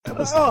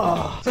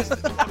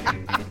podcast.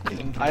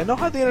 Oh. I know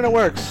how the internet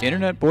works.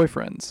 Internet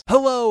boyfriends.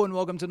 Hello and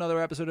welcome to another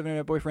episode of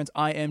Internet Boyfriends.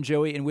 I am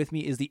Joey, and with me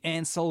is the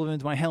Ann Sullivan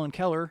to my Helen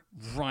Keller,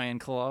 Ryan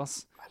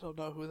Kloss. I don't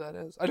know who that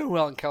is. I know who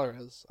Helen Keller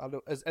is. I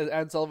know, is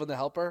Ann Sullivan the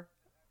helper?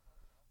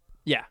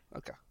 Yeah.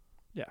 Okay.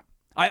 Yeah.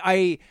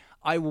 I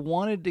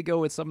wanted to go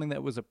with something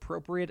that was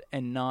appropriate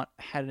and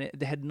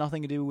had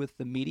nothing to do with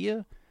the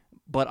media,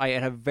 but I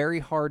had a very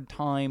hard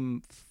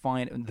time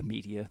finding the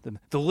media,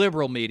 the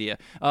liberal media,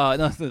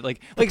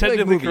 like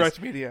Technically movies.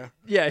 correct media.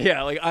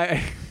 Yeah. Like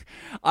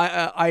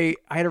I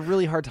had a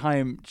really hard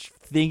time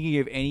thinking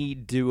of any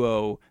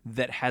duo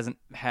that hasn't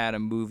had a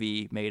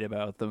movie made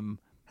about them.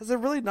 Has there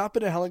really not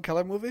been a Helen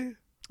Keller movie?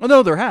 Oh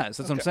no, there has.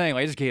 That's what I'm Okay. saying.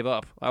 I just gave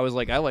up. I was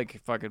like, I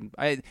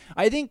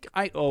think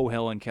I owe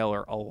Helen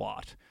Keller a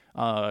lot.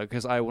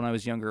 Because when I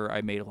was younger,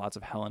 I made lots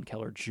of Helen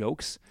Keller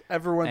jokes.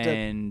 Everyone did.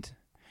 And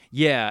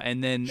yeah,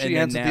 and then She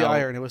answered now, the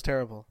iron. It was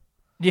terrible.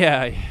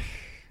 Yeah,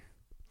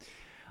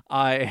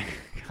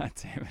 God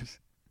damn it.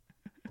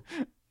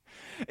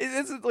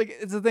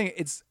 It's the thing.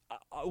 It's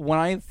when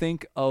I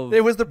think of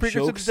It was the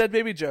precursor jokes, to Dead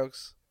Baby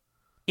jokes.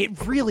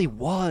 It really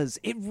was.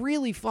 It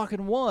really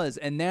fucking was.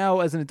 And now,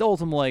 as an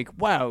adult, I'm like,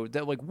 wow,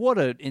 what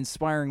an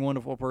inspiring,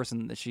 wonderful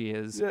person that she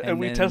is. Yeah, and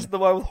we tested the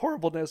one with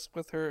horribleness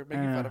with her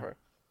making fun of her.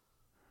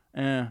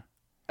 And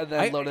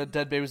then loaded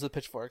Dead Babies with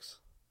pitchforks.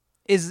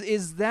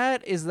 Is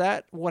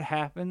that what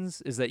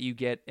happens? Is that you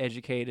get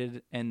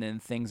educated and then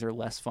things are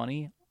less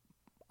funny?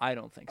 I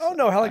don't think so. Oh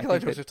no, Helen Keller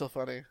jokes are still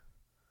funny.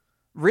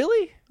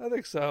 Really? I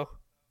think so.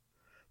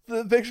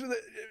 The picture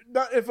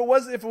that if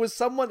it was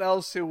someone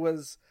else who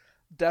was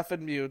deaf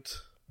and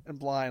mute and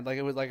blind, like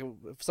it was like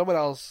if someone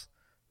else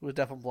who was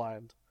deaf and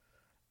blind,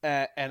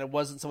 and it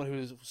wasn't someone who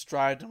was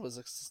stride and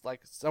was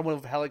like someone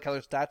of Helen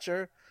Keller's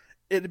stature,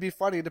 it'd be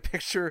funny to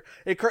picture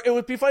it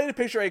would be funny to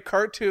picture a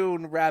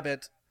cartoon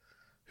rabbit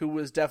who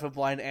was deaf and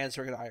blind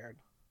answering an iron.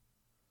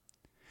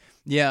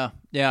 Yeah,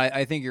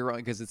 I think you're right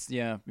because it's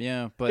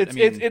but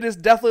it is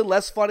definitely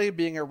less funny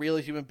being a real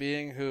human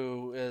being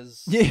who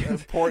is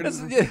important.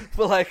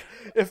 But like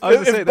if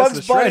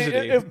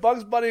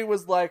Bugs Bunny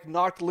was like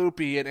knocked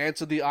loopy and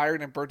answered the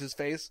iron and burnt his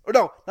face, or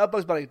no, not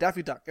Bugs Bunny,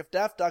 Daffy Duck. If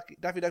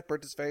Daffy Duck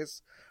burnt his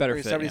face, better or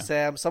Yosemite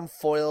Sam, some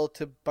foil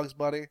to Bugs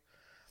Bunny,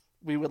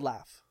 we would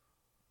laugh.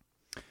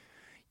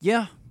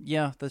 Yeah,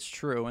 that's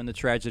true. And the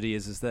tragedy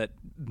is that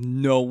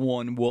no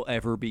one will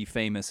ever be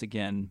famous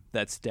again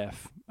that's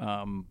deaf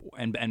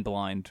and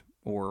blind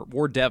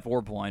or deaf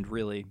or blind,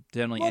 really.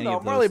 Generally, any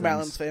of those Marley things.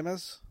 Matlин's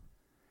famous.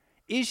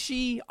 Is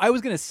she? I was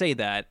going to say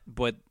that,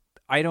 but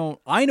I don't.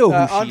 I know who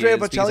Andrea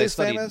she is. Bocelli's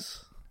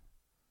famous.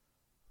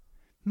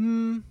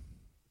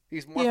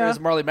 He's more famous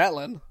than Marley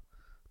Matlin.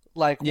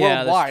 Like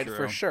worldwide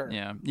for sure.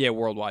 Yeah,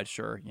 worldwide,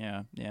 sure.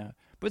 Yeah.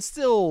 But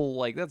still,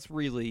 like that's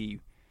really.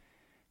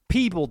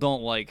 People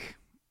don't like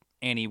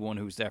anyone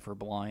who's deaf or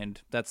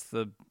blind. That's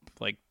the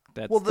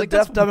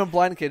deaf, dumb, and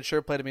blind kid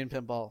sure played a mean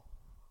pinball.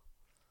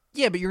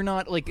 Yeah, but you're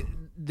not like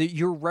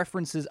your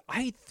references.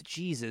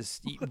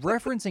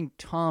 Referencing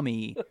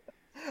Tommy.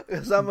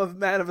 Because I'm a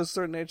man of a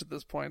certain age at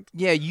this point.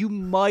 Yeah, you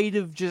might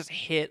have just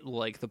hit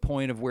like the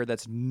point of where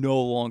that's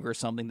no longer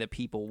something that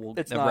people will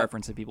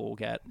reference that people will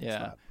get.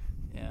 Yeah,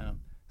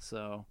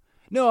 So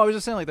no, I was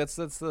just saying like that's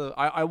the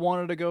I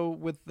wanted to go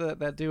with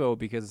that duo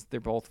because they're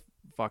both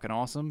fucking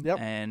awesome. Yep.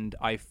 And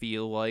I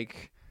feel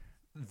like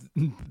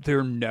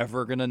they're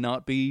never gonna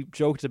not be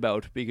joked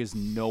about because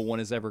no one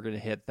is ever gonna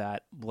hit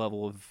that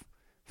level of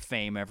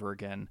fame ever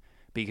again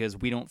because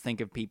we don't think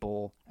of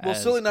people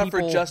certainly not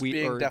for just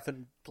being deaf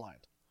and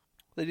blind.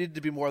 They need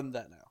to be more than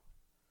that now.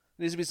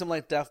 There needs to be some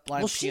like deaf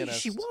blind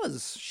pianist. She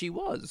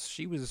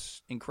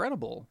was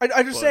incredible.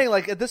 I'm just saying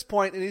like at this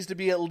point it needs to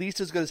be at least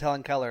as good as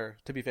Helen Keller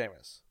to be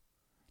famous.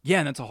 Yeah,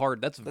 and that's a high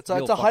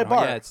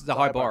bar. Yeah, it's a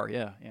high bar.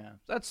 Yeah,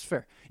 that's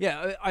fair.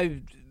 Yeah,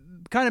 I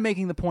kind of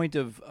making the point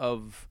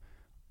of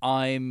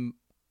I'm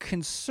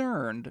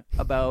concerned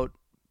about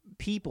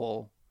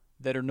people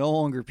that are no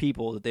longer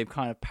people that they've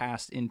kind of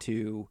passed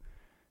into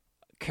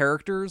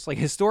characters like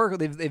historical.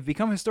 They've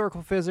become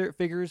historical figures,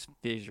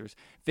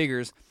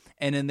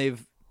 and then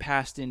they've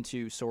passed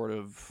into sort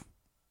of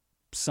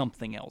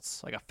something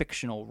else, like a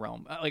fictional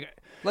realm, like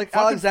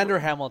Alexander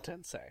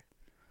Hamilton,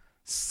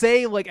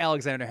 Say like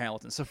Alexander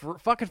Hamilton. So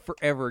fucking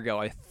forever ago,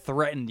 I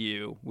threatened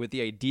you with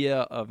the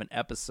idea of an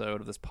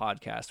episode of this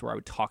podcast where I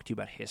would talk to you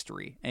about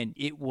history. And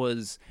it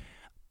was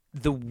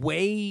the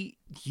way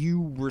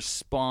you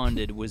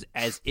responded was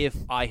as if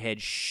I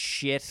had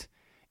shit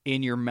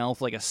in your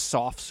mouth like a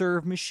soft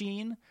serve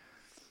machine.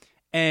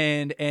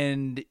 And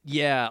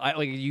yeah,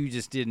 you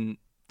just didn't.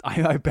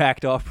 I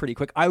backed off pretty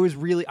quick. I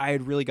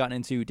had really gotten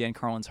into Dan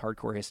Carlin's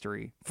hardcore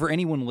history. For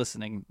anyone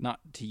listening,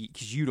 not to you,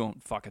 because you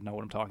don't fucking know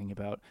what I'm talking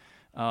about.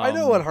 I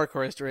know what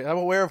hardcore history. I'm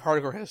aware of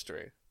hardcore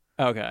history.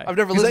 Okay. I've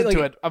never 'Cause, listened like,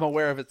 to it. I'm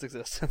aware of its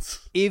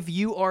existence. If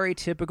you are a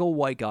typical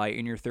white guy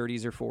in your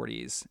 30s or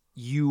 40s,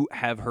 you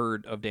have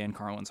heard of Dan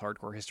Carlin's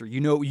hardcore history. You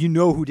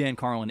know who Dan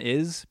Carlin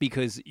is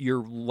because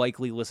you're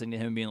likely listening to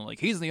him being like,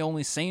 he's the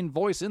only sane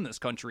voice in this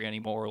country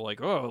anymore.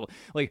 Like, oh,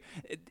 like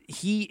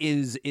he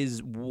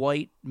is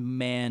white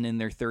man in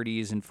their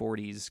 30s and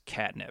 40s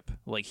catnip.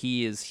 Like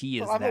he is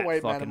Well, I'm that a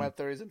white fucking... man in my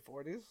 30s and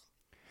 40s.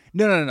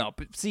 No.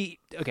 But see,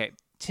 okay,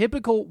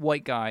 typical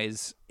white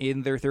guys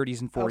in their 30s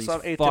and 40s. So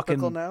I'm atypical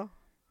fucking... now.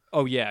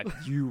 Oh yeah,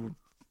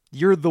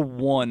 you're the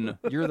one.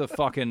 You're the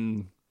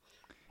fucking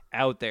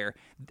out there.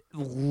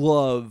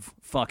 Love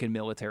fucking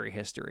military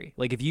history.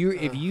 Like if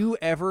you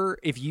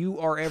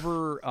are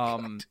ever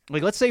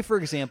like, let's say for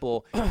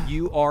example,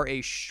 you are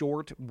a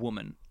short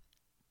woman,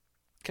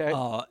 Okay.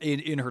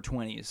 in her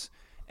 20s,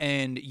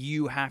 and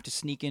you have to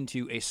sneak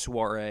into a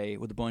soiree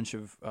with a bunch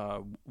of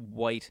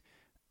white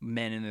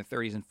men in their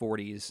 30s and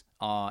 40s,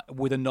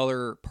 with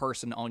another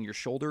person on your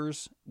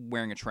shoulders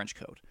wearing a trench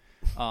coat.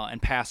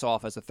 And pass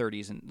off as a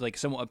 30s and like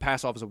someone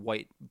pass off as a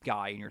white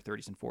guy in your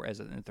 30s and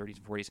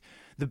 40s.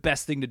 The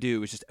best thing to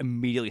do is just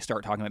immediately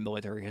start talking about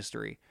military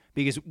history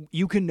because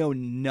you can know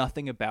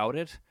nothing about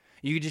it.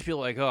 You could just be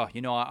like, oh,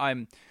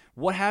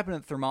 what happened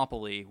at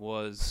Thermopylae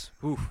was,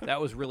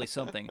 that was really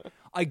something.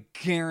 I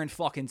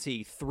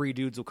guarantee 3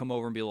 dudes will come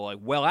over and be like,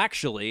 well,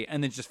 actually,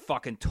 and then just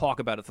fucking talk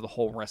about it for the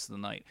whole rest of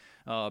the night,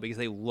 because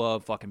they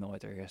love fucking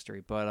military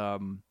history.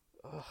 But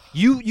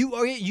you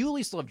at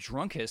least love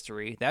drunk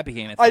history. That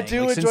became a thing. I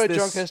do like, enjoy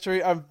drunk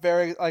history. I'm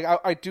very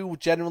I do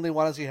genuinely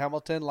want to see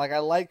Hamilton. Like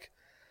I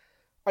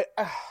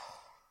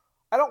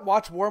don't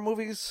watch war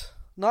movies,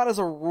 not as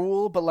a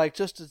rule, but like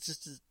just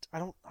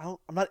I'm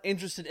not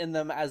interested in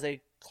them as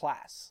a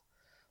class.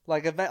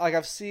 Like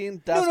I've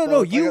seen Death No.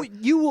 Boat,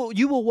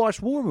 You will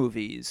watch war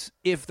movies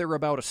if they're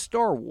about a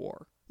Star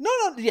War. No,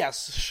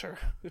 yes, sure.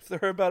 If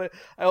they're about it,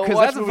 I will 'Cause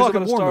watch that's a movies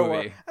fucking about war Star movie.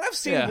 War. And I've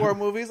seen war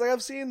movies. Like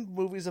I've seen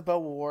movies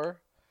about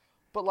war,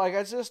 but like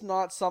it's just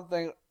not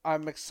something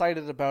I'm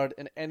excited about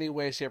in any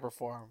way, shape, or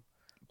form.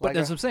 But Like,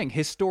 that's what I'm saying.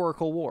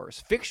 Historical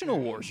wars, fictional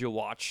wars, you'll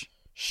watch.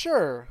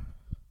 Sure,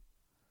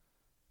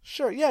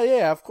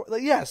 yeah, of course.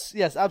 Like, yes,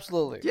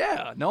 absolutely.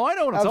 Yeah, no, I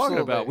know what I'm talking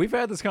Absolutely. about. We've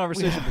had this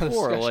conversation had this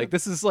before. discussion. Like,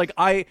 this is like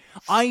I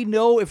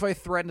know if I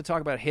threaten to talk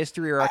about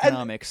history or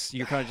economics,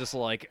 you're kind of just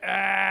like,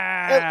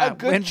 A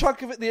good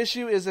chunk of it. The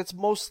issue is it's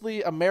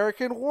mostly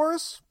American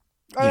wars.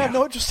 I have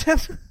no interest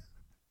in.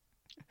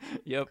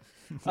 Yep.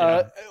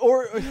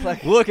 Or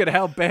like, Look at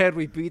how bad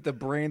we beat the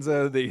brains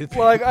out of the.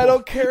 like I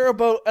don't care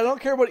about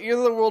either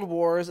of the world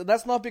wars, and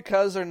that's not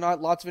because they're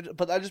not lots of it,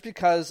 but that's just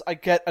because I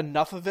get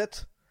enough of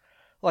it.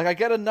 Like I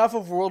get enough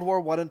of World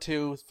War I and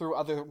II through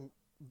other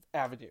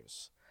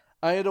avenues.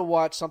 I need to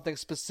watch something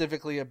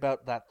specifically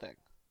about that thing,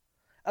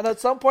 and at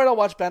some point I'll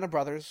watch Band of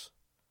Brothers.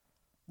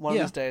 One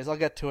of these days, I'll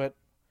get to it,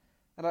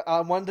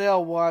 and one day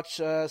I'll watch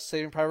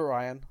Saving Private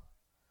Ryan.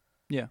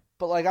 Yeah.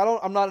 But like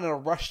I'm not in a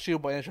rush to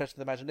by interest in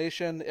the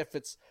imagination. If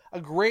it's a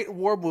great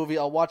war movie,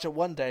 I'll watch it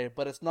one day.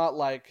 But it's not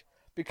like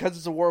because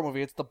it's a war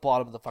movie, it's the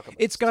bottom of the fucking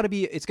list. It's got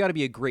to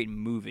be a great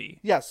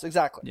movie. Yes,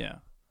 exactly.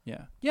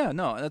 Yeah.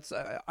 No, that's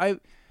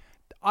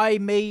I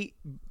may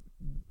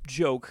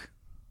joke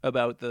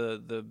about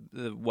the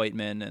white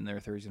men in their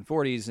 30s and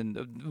 40s,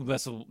 and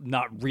that's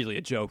not really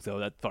a joke though.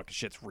 That fucking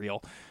shit's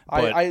real.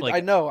 But, I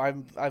know.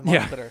 I'm on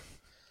Twitter.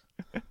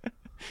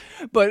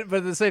 But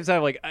at the same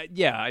time, like,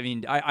 I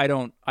mean, I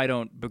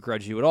don't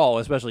begrudge you at all,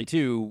 especially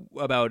too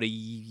about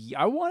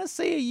I want to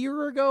say a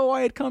year ago,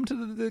 I had come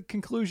to the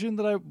conclusion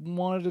that I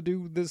wanted to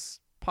do this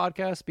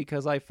podcast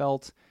because I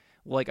felt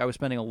like I was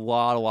spending a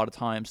lot of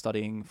time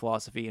studying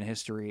philosophy and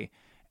history,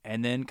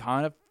 and then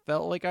kind of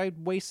felt like I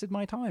wasted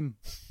my time.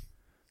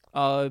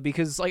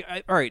 Because like,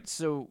 all right,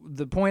 so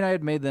the point I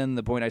had made then,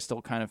 the point I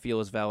still kind of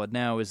feel is valid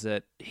now, is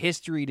that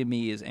history to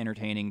me is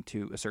entertaining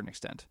to a certain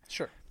extent.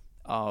 Sure.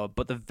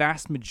 But the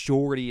vast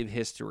majority of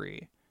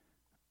history,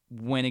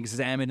 when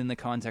examined in the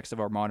context of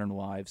our modern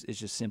lives, is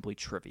just simply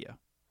trivia.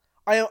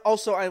 I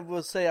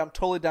will say I'm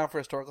totally down for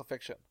historical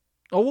fiction.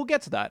 Oh, we'll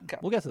get to that. Okay.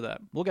 We'll get to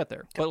that. We'll get there.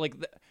 Okay. But like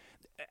the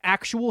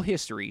actual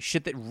history,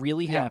 shit that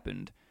really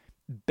happened,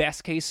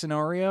 best case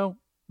scenario,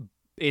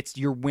 it's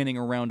you're winning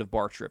a round of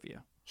bar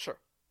trivia. Sure.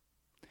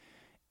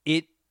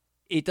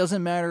 It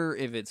doesn't matter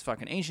if it's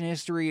fucking ancient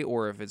history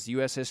or if it's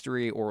U.S.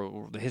 history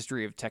or the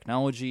history of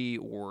technology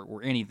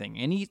or anything.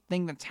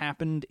 Anything that's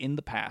happened in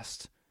the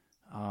past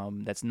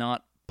that's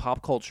not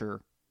pop culture,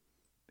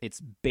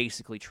 it's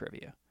basically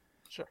trivia.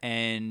 Sure.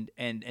 And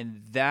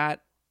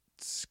that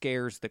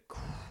scares the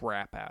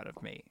crap out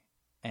of me.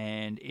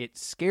 And it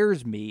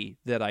scares me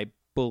that I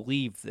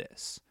believe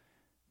this.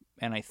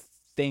 And I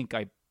think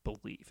I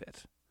believe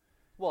it.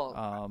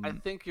 Well, I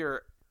think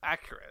you're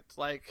accurate.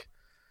 Like...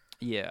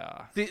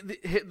 Yeah.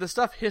 The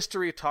stuff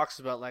history talks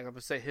about, like I'm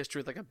gonna say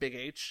history with like a big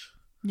H.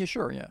 Yeah,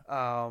 sure, yeah.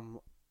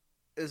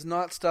 Is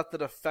not stuff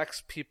that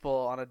affects people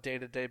on a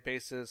day-to-day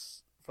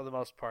basis for the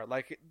most part.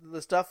 Like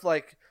the stuff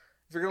like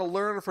if you're gonna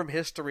learn from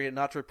history and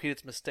not to repeat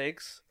its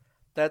mistakes,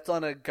 that's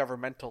on a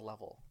governmental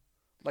level.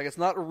 Like, it's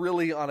not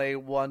really on a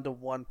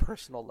one-to-one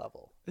personal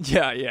level.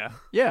 Yeah.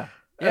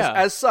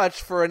 As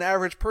such, for an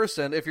average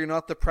person, if you're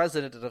not the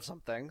president of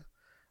something,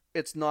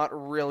 it's not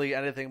really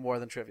anything more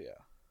than trivia.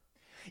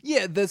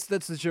 Yeah, that's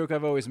the joke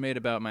I've always made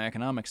about my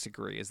economics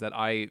degree, is that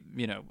I'm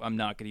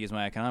not going to use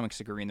my economics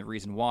degree, and the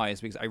reason why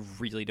is because I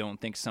really don't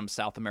think some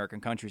South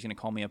American country is going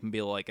to call me up and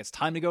be like, "It's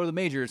time to go to the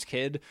majors,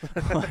 kid."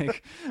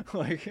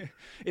 like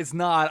it's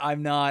not.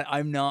 I'm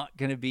not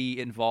going to be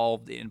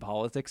involved in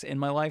politics in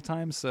my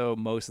lifetime, so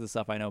most of the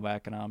stuff I know about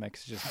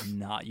economics is just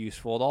not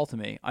useful at all to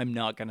me. I'm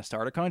not going to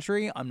start a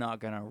country. I'm not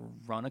going to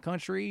run a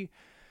country.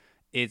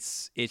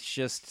 It's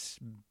just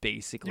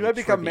basically you might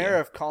become trivia.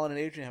 mayor if Colin and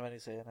Adrian have any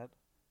say in it.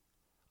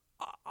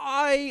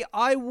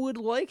 I would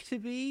like to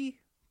be,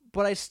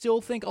 but I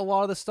still think a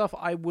lot of the stuff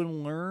I would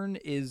learn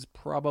is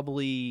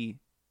probably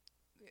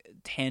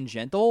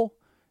tangential,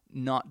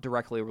 not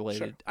directly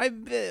related.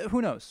 Sure.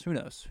 Who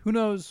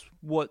knows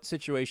what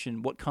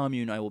situation, what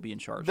commune I will be in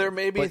charge There of.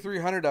 may be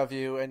 300 of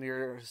you, and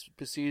you're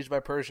besieged by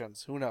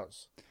Persians. Who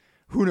knows?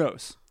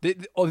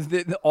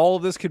 All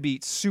of this could be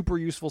super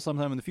useful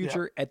sometime in the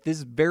future. Yeah. At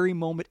this very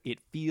moment, it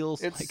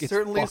feels like it's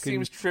certainly fucking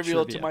seems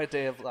trivial trivia. to my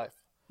day of life.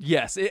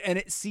 Yes, and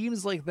it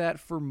seems like that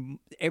for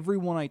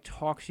everyone I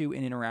talk to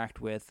and interact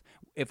with.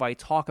 If I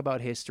talk about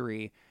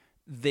history,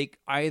 they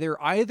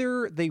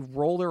either they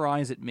roll their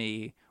eyes at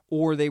me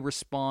or they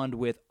respond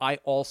with, "I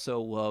also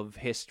love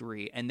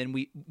history," and then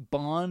we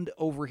bond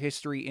over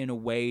history in a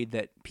way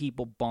that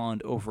people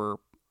bond over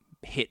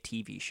hit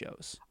TV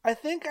shows. I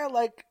think I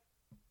like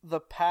the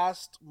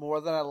past more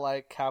than I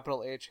like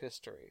capital H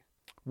history.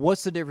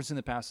 What's the difference in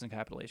the past and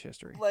capital H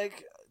history?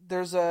 Like,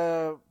 there's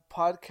a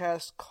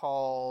podcast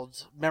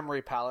called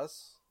Memory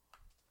Palace.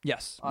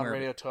 Yes, on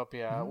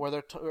Radiotopia, where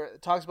where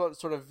it talks about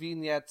sort of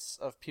vignettes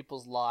of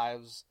people's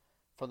lives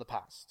from the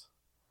past,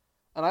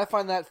 and I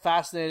find that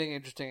fascinating,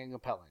 interesting, and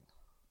compelling.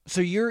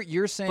 So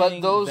you're saying,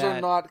 but those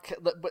are not,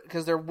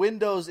 because they're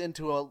windows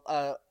into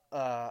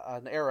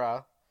an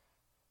era,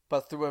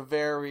 but through a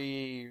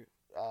very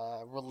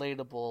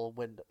relatable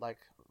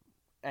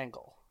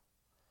angle.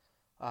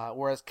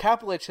 Whereas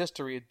capital H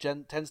history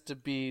tends to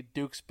be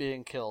dukes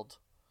being killed.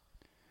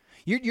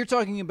 You're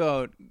talking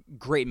about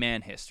great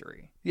man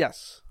history.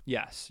 Yes.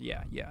 Yes.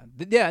 Yeah.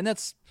 And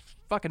that's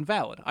fucking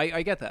valid.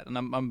 I get that, and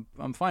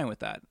I'm fine with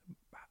that.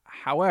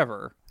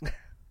 However,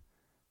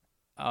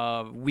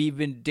 we've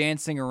been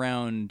dancing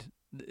around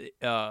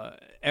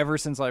ever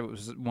since I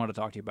wanted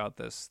to talk to you about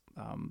this.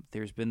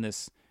 There's been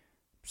this.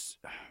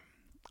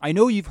 I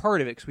know you've heard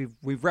of it because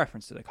we've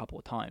referenced it a couple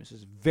of times.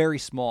 It's a very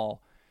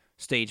small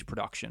stage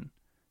production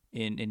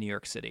in New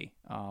York City,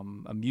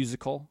 a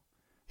musical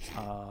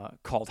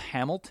called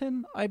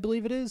Hamilton, I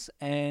believe it is,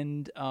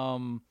 and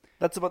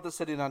that's about the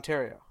city in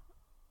Ontario.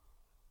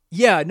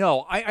 Yeah,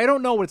 no, I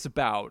don't know what it's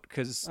about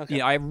because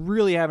I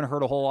really haven't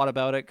heard a whole lot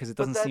about it because it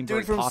doesn't seem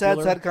very popular. Dude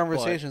from Sad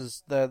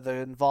Conversations,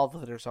 they're involved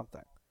with it or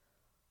something.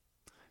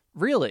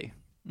 Really?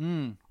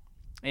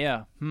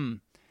 Yeah.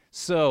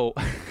 So.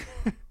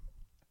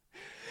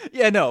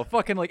 Yeah, no,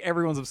 fucking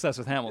everyone's obsessed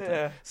with Hamilton.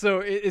 Yeah.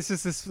 So it's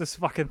just this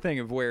fucking thing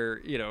of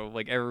where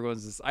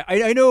everyone's just.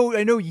 I know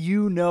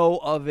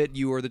of it.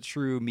 You are the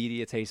true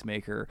media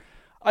tastemaker.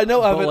 I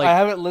know of it. I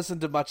haven't listened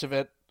to much of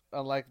it,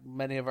 unlike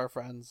many of our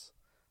friends.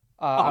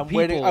 I'm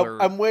waiting.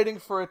 I'm waiting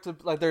for it to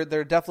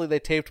They're definitely they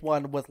taped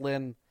one with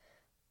Lynn,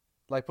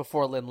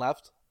 before Lynn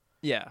left.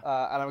 Yeah.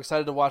 And I'm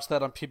excited to watch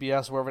that on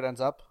PBS wherever it ends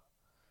up.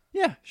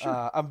 Yeah,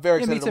 sure. I'm very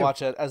excited to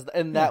watch it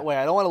in that way.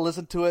 I don't want to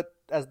listen to it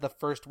as the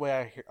first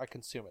way I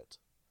consume it.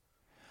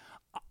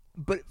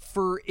 But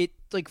for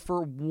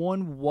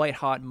one white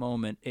hot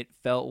moment, it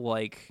felt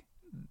like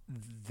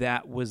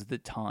that was the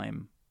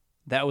time.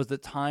 That was the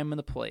time and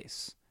the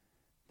place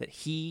that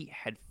he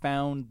had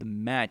found the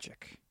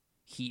magic.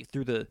 He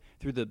through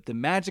the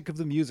magic of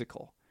the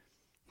musical,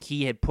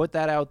 he had put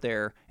that out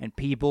there, and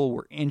people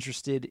were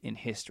interested in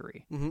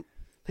history. Mm-hmm.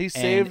 He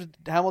saved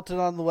Hamilton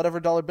on whatever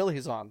dollar bill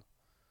he's on.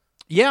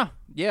 Yeah.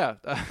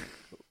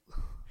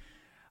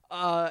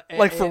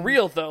 For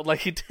real though,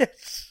 he did.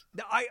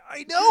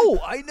 I know.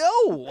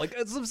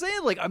 That's what I'm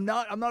saying. I'm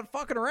not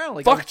fucking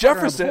around. Fuck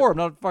Jefferson. I'm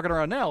not fucking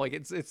around now.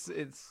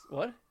 It's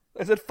what?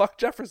 I said fuck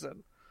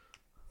Jefferson.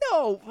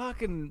 No.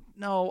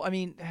 I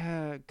mean,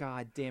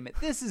 God damn it.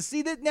 This is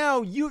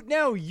now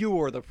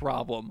you're the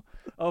problem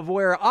of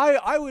where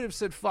I would have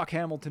said fuck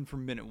Hamilton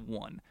from minute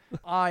one.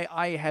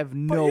 I have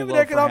no. But you have an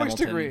love economics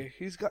for Hamilton.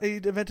 degree. He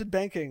invented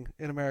banking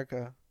in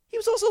America. He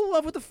was also in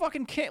love with the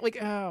fucking king.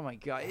 Oh my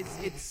god,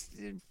 it's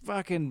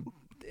fucking.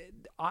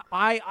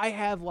 I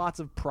have lots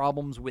of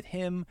problems with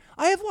him.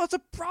 I have lots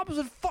of problems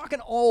with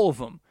fucking all of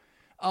them,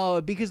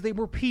 because they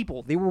were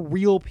people. They were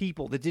real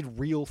people that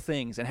did real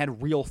things and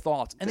had real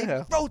thoughts, and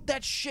they wrote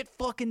that shit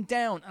fucking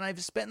down. And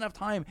I've spent enough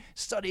time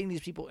studying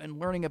these people and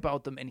learning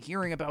about them and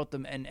hearing about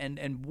them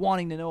and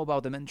wanting to know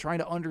about them and trying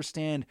to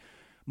understand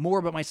more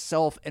about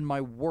myself and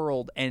my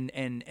world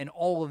and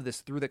all of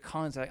this through the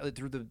contact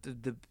through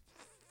the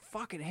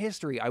fucking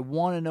history. I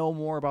want to know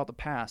more about the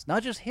past.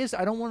 Not just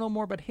I don't want to know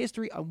more about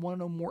history. I want to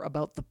know more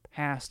about the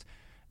past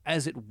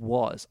as it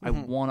was. I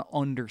want to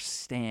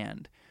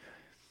understand.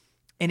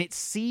 And it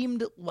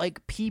seemed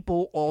like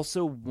people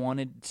also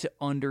wanted to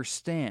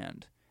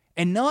understand.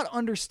 And not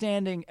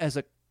understanding as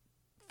a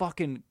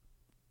fucking,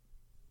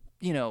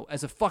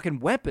 as a fucking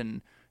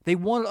weapon. They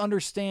wanted to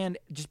understand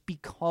just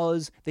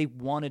because they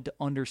wanted to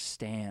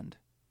understand.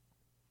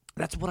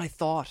 That's what I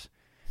thought.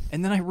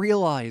 And then I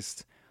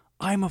realized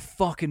I'm a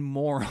fucking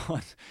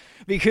moron.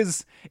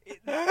 Because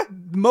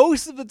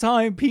most of the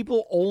time,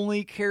 people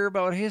only care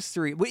about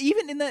history. But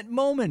even in that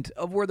moment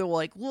of where they're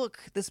like, look,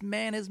 this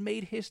man has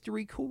made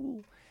history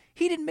cool.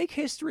 He didn't make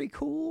history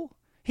cool.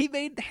 He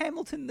made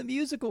Hamilton the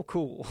musical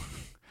cool.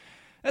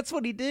 That's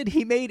what he did.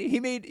 He made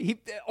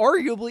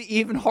arguably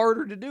even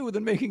harder to do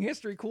than making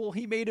history cool.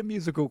 He made a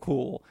musical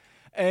cool.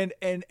 And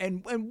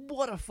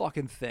what a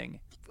fucking thing.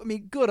 I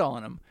mean, good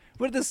on him.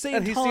 But at the same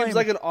time... And he seems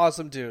like an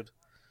awesome dude.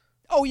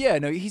 Oh, yeah,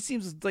 no, he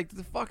seems like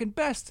the fucking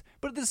best.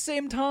 But at the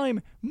same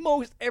time,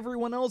 most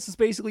everyone else is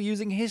basically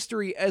using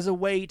history as a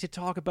way to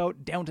talk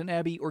about Downton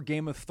Abbey or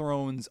Game of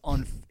Thrones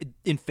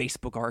in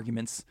Facebook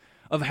arguments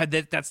of how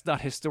that's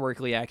not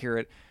historically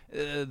accurate.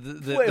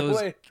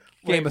 Those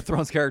Game of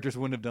Thrones characters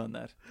wouldn't have done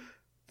that.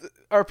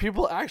 Are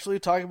people actually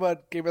talking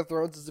about Game of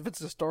Thrones as if it's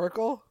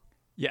historical?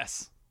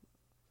 Yes.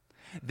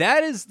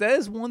 That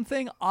is one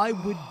thing I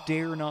would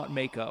dare not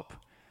make up.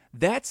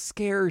 That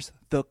scares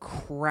the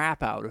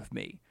crap out of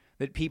me.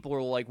 That people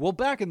are like, well,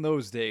 back in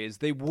those days,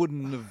 they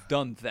wouldn't have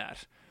done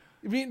that.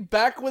 You mean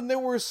back when there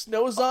were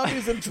snow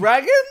zombies and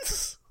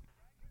dragons?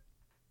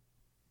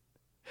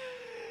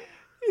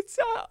 It's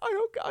I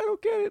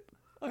don't get it.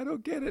 I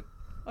don't get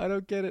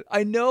it.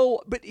 I know,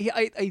 but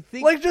I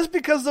think like just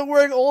because they're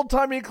wearing old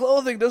timey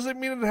clothing doesn't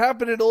mean it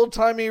happened in old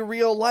timey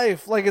real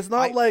life. Like it's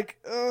not like.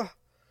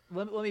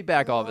 Let me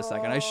back off a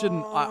second. I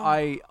shouldn't.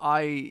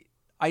 I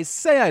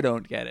say I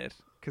don't get it.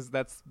 Because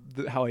that's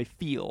how I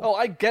feel. Oh,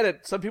 I get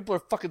it. Some people are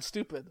fucking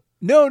stupid.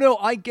 No,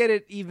 I get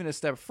it even a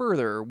step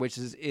further, which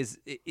is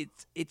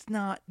it's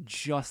not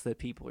just that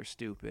people are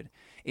stupid.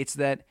 It's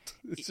that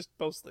it's just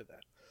mostly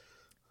that.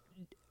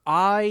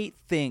 I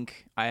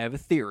think I have a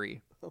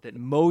theory that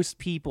most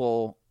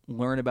people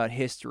learn about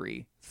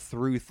history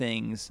through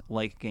things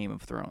like Game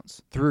of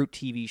Thrones, through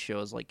TV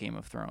shows like Game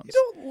of Thrones.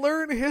 You don't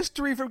learn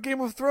history from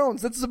Game of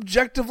Thrones. That's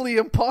objectively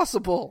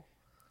impossible.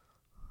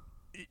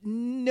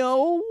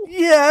 No.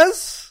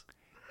 Yes.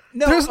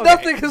 No. There's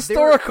nothing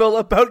historical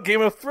about Game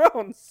of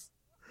Thrones.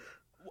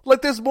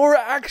 Like, there's more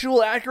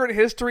actual accurate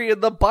history in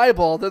the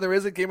Bible than there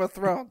is in Game of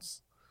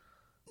Thrones.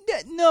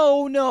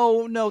 No.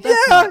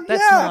 That's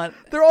not.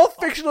 They're all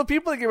fictional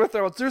people in Game of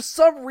Thrones. There's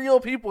some real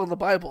people in the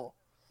Bible.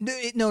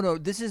 No.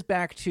 This is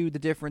back to the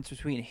difference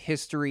between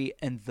history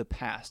and the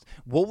past.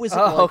 What was it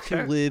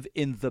to live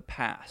in the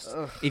past?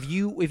 Ugh. If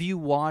you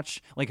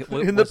watch like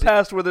in the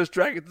past where there's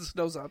dragons and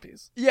snow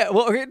zombies. Yeah,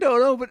 well, okay,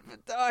 no, but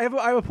I have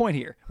a point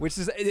here, which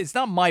is it's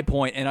not my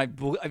point, and I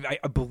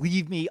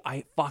believe me,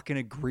 I fucking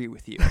agree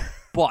with you.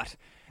 But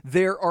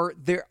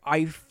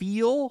I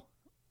feel.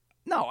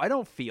 No, I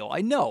don't feel.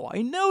 I know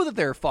that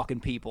there are fucking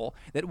people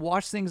that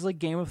watch things like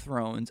Game of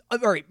Thrones. All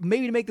right,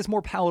 maybe to make this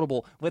more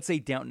palatable, let's say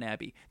Downton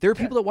Abbey. There are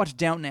people that watch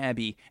Downton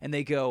Abbey and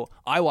they go,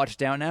 I watched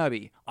Downton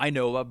Abbey. I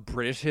know about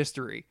British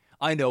history.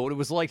 I know what it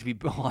was like to be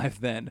alive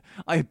then.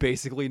 I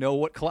basically know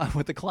what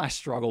the class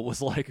struggle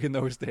was like in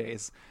those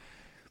days.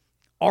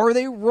 Are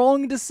they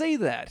wrong to say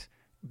that?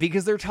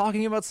 Because they're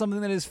talking about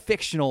something that is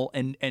fictional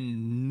and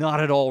not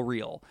at all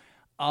real.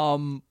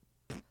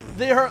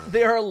 They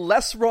are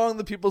less wrong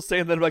than people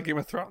saying that about Game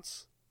of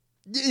Thrones.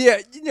 Yeah,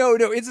 no,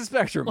 it's a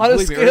spectrum. On a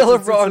scale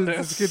of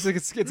wrongness. It's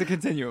a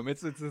continuum.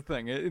 It's a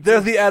thing.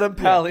 They're the Adam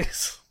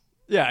Pallies.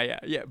 Yeah.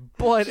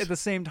 But at the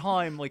same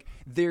time, like,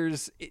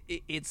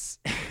 it's...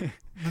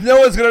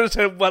 No one's going to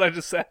understand what I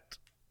just said.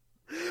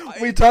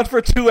 We talked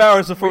for 2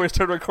 hours before we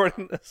started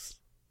recording this.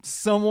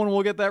 Someone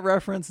will get that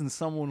reference and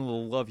someone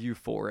will love you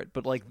for it.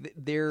 But, like,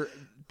 there's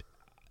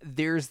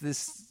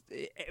this...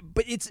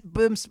 But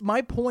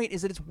my point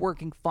is that it's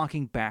working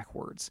fucking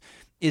backwards.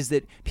 Is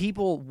that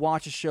people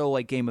watch a show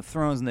like Game of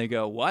Thrones and they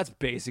go, well, that's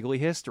basically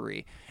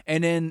history.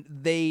 And then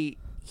they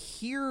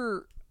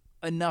hear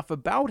enough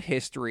about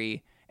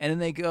history and then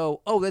they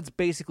go, oh, that's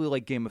basically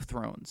like Game of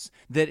Thrones.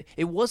 That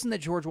it wasn't that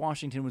George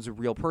Washington was a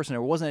real person. It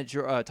wasn't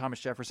that Thomas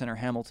Jefferson or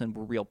Hamilton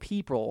were real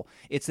people.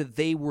 It's that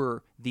they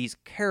were these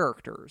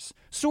characters.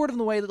 Sort of in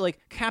the way that, like,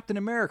 Captain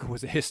America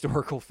was a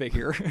historical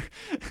figure.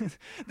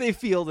 They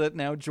feel that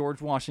now George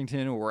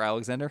Washington or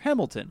Alexander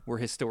Hamilton were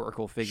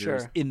historical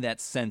figures in that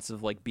sense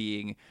of, like,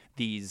 being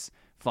these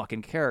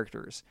fucking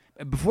characters.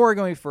 Before I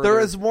go any further... There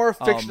is more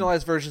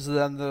fictionalized versions of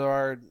them than there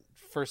are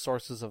first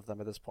sources of them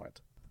at this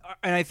point.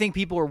 And I think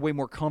people are way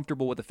more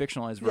comfortable with the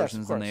fictionalized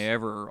versions than they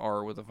ever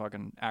are with the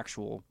fucking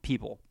actual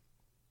people.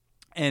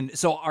 And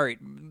so, all right,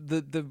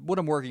 the what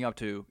I'm working up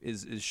to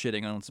is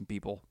shitting on some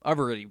people. We've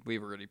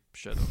already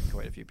shit on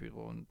quite a few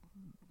people, and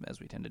as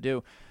we tend to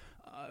do.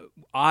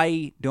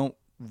 I don't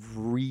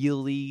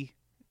really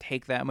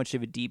take that much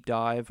of a deep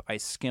dive. I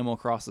skim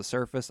across the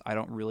surface. I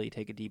don't really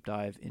take a deep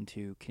dive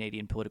into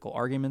Canadian political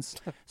arguments,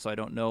 so I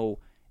don't know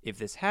if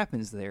this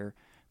happens there.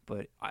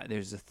 But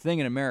there's a thing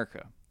in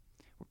America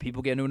where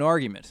people get into an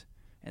argument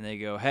and they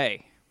go,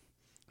 hey,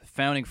 the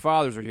founding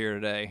fathers are here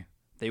today.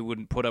 They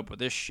wouldn't put up with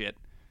this shit.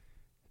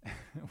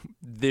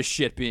 This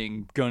shit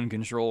being gun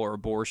control or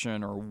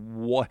abortion or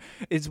what.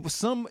 It's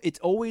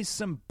always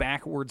some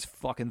backwards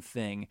fucking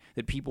thing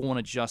that people want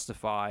to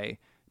justify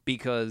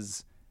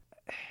because,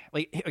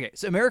 like, okay,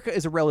 so America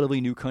is a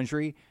relatively new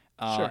country,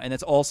 Sure. and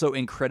that's also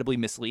incredibly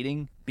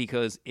misleading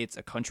because it's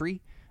a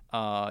country,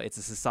 it's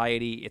a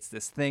society, it's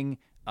this thing.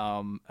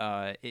 And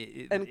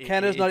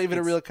Canada's not even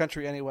a real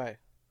country anyway.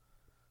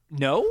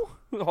 No?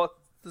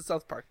 The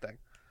South Park thing.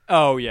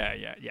 Oh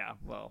yeah.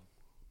 Well,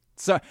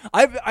 so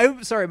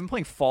I'm sorry. I've been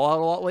playing Fallout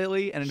a lot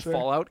lately, and in Sure.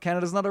 Fallout,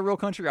 Canada's not a real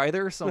country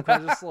either. So I'm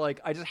kind of just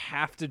like, I just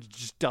have to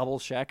just double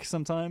check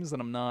sometimes that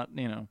I'm not,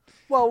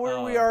 Well,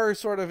 we are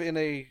sort of in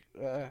a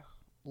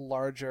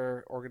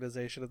larger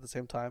organization at the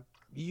same time.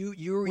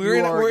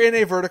 We're in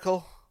a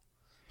vertical.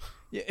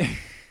 Yeah.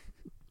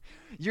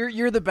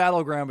 You're the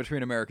battleground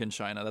between America and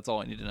China. That's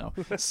all I need to know.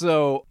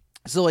 So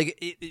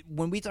like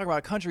when we talk about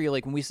a country,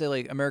 like when we say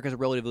like America's a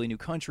relatively new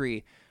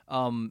country, to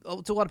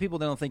a lot of people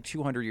they don't think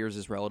 200 years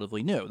is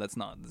relatively new. That's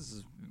not.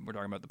 We're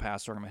talking about the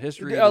past, talking about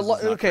history.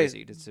 Okay,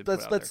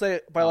 let's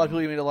say by a lot of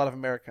people you mean a lot of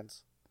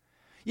Americans.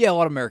 Yeah, a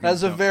lot of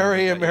Americans. That's a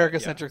very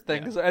America-centric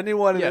thing because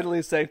anyone in Yeah.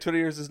 Italy saying 200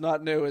 years is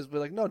not new is be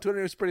like, no, 200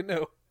 years is pretty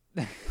new.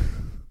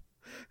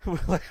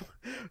 Like,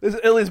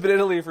 Italy's been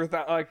Italy for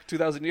like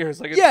 2,000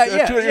 years. Like,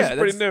 200 years is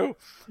pretty new.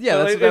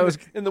 Yeah, that was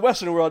in the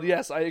Western world.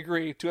 Yes, I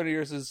agree. 200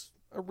 years is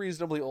a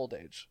reasonably old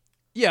age.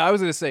 Yeah, I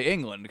was going to say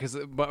England because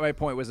my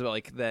point was about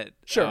like that.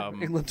 Sure,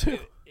 England too.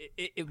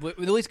 At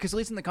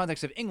least in the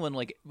context of England,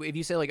 like if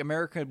you say like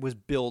America was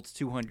built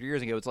 200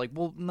 years ago, it's like,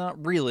 well,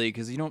 not really,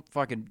 because you don't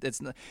fucking.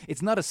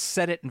 It's not a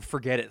set it and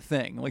forget it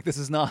thing. Like this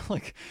is not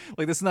like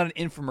this is not an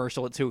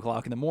infomercial at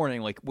 2:00 in the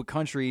morning. Like what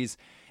countries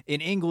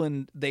in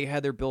England they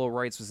had their Bill of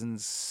Rights was in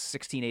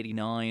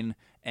 1689,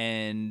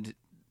 and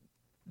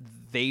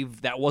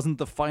that wasn't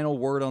the final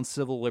word on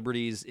civil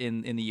liberties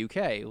in the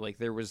UK. Like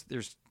there's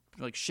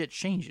like shit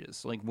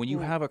changes. Like when you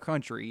have a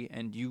country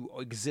and you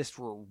exist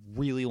for a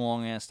really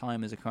long ass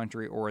time as a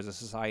country or as a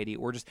society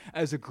or just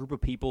as a group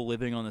of people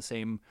living on the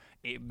same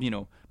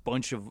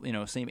bunch of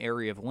same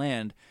area of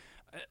land,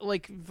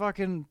 like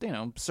fucking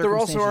there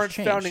also aren't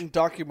change. founding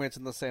documents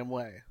in the same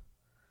way.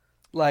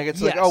 Like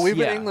it's like, Yes, oh, we've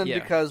been yeah, England yeah.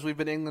 because we've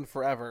been England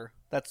forever.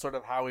 That's sort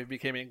of how we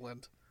became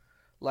England.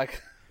 Like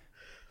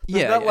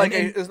Yeah, not like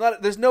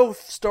there's no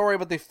story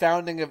about the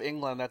founding of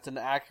England that's an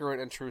accurate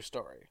and true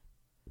story.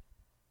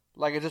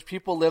 Like it's just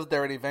people lived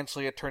there and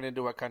eventually it turned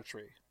into a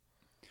country.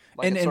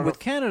 Like and with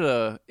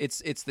Canada,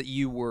 it's that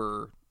you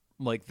were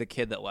like the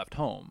kid that left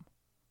home.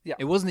 Yeah.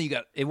 It wasn't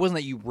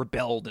that you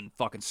rebelled and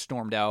fucking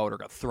stormed out or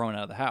got thrown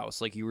out of the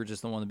house. Like you were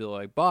just the one to be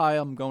like, bye,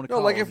 I'm going to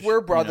college. No, like if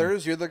we're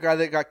brothers, you're the guy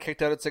that got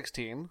kicked out at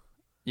 16.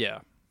 Yeah.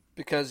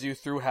 Because you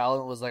threw hell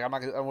and was like, I'm not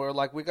gonna, and we're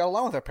like, we got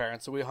along with our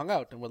parents, so we hung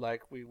out and we're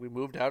like, we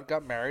moved out,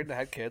 got married, and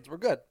had kids. We're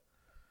good.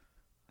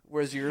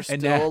 Whereas you're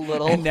still a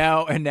little. And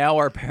now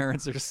our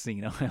parents are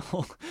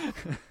senile.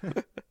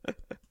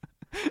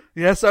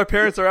 Yes, our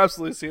parents are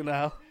absolutely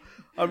senile.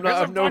 I'm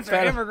no bunch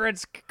fan of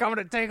immigrants coming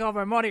to take all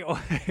my money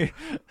away.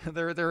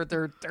 Well,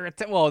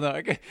 no,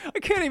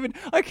 I can't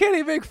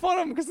even make fun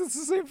of them because it's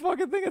the same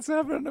fucking thing that's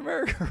happening in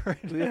America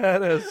right now. Yeah,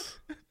 it is.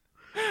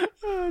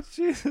 Oh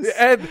Jesus!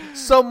 And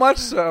so much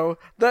so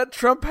that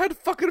Trump had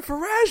fucking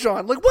Farage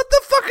on. Like, what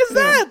the fuck is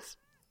that?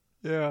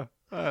 Yeah,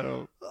 I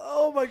don't.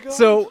 Oh my god!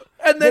 So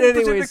and then but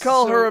proceeded anyways, to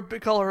call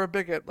her a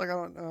bigot. Like, I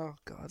don't. Oh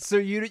god. So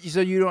you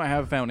don't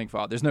have founding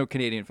father. There's no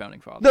Canadian founding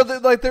father. No,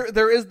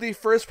 there is the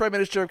first Prime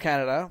Minister of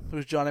Canada,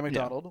 who's John A.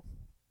 Macdonald.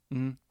 Yeah.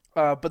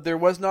 Mm-hmm. But there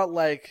was not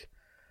like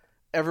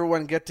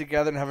everyone get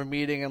together and have a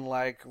meeting and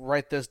like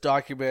write this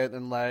document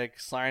and like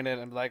sign it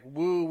and like,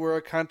 woo, we're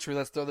a country.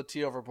 Let's throw the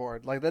tea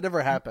overboard. Like that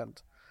never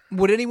happened.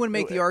 Would anyone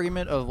make the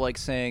argument of like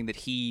saying that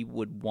he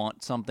would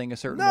want something a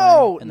certain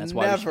No, way, and that's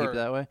why we should keep it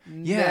that way?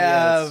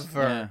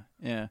 Never.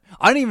 Yeah.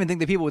 I don't even think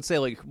that people would say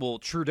like, well,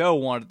 Trudeau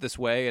wanted it this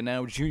way, and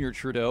now Junior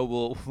Trudeau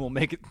will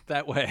make it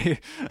that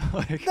way.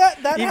 Like, That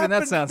even happened,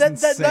 that sounds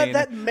insane. insane.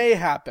 That may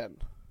happen.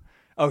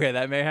 Okay,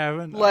 that may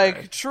happen. Like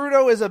All right.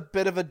 Trudeau is a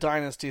bit of a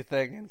dynasty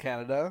thing in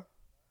Canada.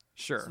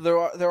 Sure.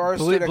 So there are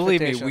state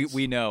Believe me, expectations.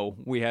 we know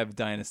we have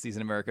dynasties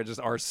in America. Just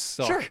ours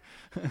suck. Sure.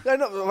 I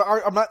know.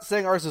 I'm not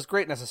saying ours is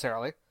great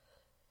necessarily,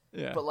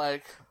 Yeah. but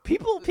like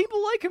people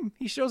like him.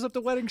 He shows up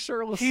to weddings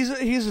shirtless.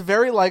 he's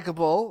very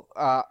likable.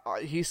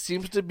 He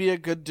seems to be a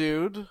good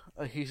dude.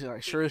 He's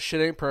sure as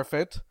shit ain't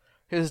perfect.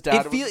 His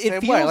dad was the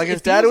same way. Like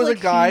his dad was a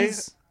guy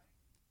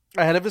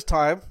ahead of his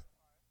time.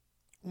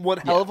 One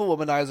hell of a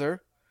womanizer.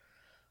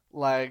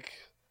 Like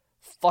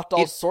fucked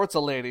all sorts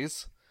of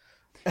ladies.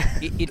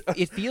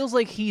 It feels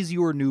like he's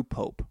your new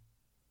pope.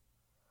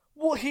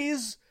 Well,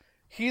 he's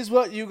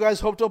what you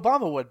guys hoped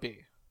Obama would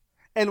be,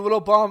 and what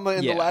Obama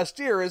in the last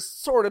year is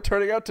sort of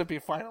turning out to be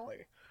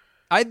finally.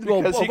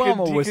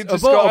 Obama he could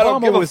just go, I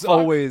don't give a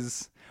fuck.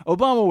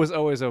 Obama was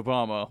always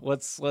Obama.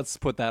 Let's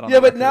put that on. Yeah,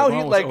 the but record. now Obama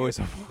he was like always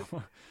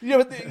Obama. yeah,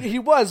 but he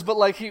was, but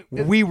like he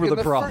We were in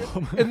the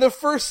problem. in the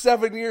first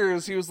 7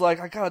 years, he was like,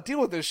 I gotta deal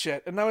with this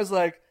shit, and now he's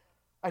like,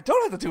 I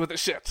don't have to deal with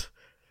this shit.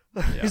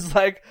 He's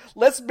like,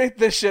 let's make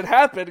this shit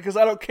happen because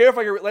I don't care if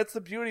I get. That's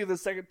the beauty of the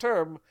second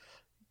term.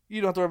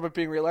 You don't have to worry about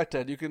being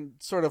reelected. You can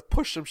sort of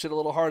push some shit a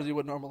little harder than you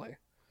would normally.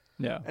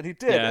 Yeah, and he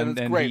did, and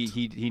it's great.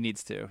 He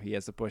needs to. He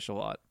has to push a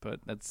lot,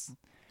 but that's.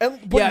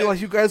 But you're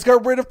like, you guys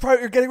got rid of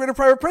you're getting rid of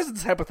private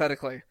prisons,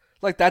 hypothetically.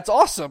 Like, that's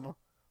awesome,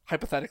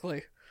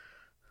 hypothetically.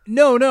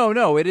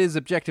 No. It is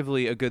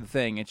objectively a good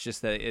thing. It's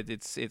just that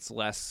it's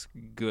less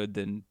good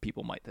than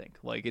people might think.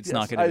 Like, it's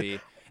not going to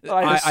be.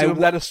 I assume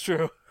that is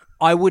true.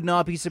 I would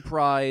not be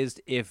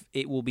surprised if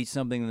it will be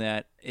something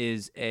that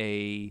is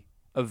a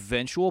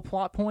eventual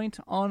plot point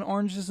on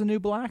Orange is the New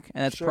Black,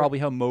 and that's probably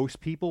how most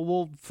people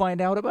will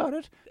find out about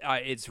it.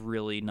 It's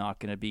really not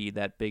going to be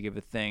that big of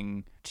a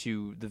thing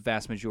to the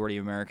vast majority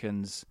of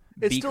Americans.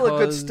 It's still a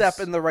good step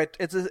in the right.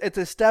 It's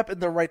a step in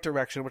the right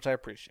direction, which I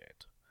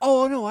appreciate.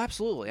 Oh no,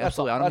 absolutely. I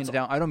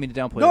don't mean to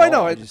downplay. No, it I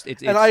know.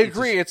 And I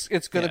agree.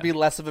 It's going to be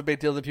less of a big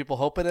deal than people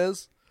hope it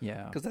is.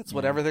 Yeah, because that's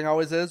what everything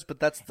always is. But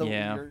that's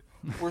the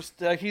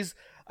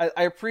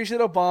I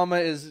appreciate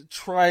Obama is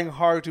trying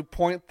hard to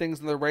point things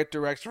in the right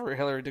direction for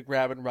Hillary to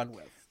grab and run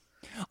with.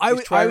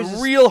 He's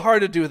trying real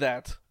hard to do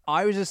that.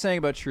 I was just saying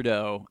about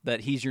Trudeau that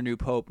he's your new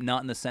pope,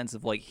 not in the sense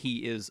of like he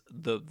is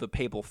the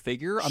papal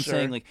figure. I'm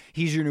saying like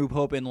he's your new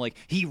pope, and like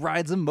he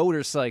rides a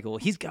motorcycle.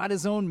 He's got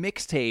his own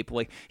mixtape.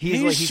 Like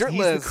he's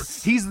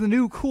shirtless. He's the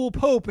new cool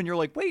pope, and you're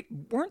like, wait,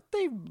 weren't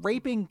they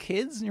raping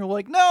kids? And you're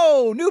like,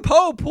 no, new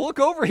pope, look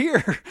over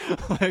here.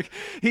 Like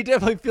he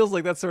definitely feels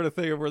like that sort of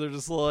thing where they're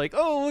just like,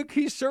 oh look,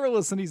 he's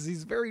shirtless and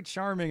he's very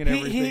charming and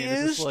everything. He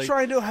is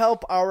trying to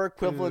help our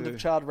equivalent of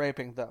child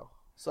raping, though,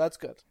 so that's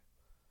good.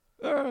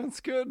 That's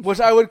good. Which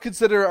I would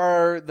consider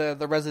are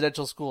the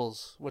residential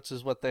schools, which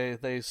is what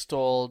they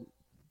stole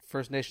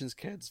First Nations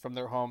kids from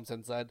their homes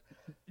and said,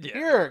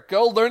 here,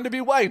 go learn to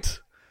be white,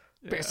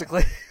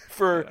 basically,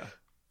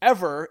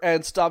 forever,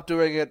 and stopped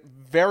doing it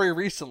very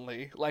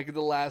recently, like in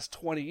the last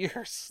 20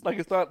 years. Like,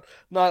 it's not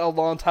a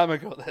long time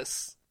ago,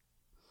 this.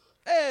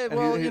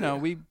 Well,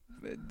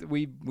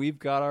 we've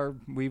got our...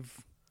 Yeah,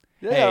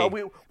 hey,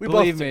 we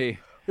believe both me.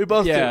 We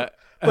both do.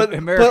 But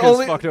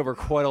America's fucked over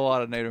quite a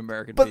lot of Native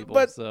American people.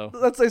 But so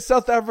let's say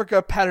South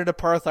Africa patted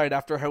apartheid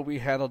after how we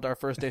handled our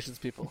First Nations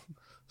people.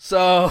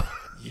 So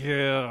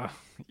yeah.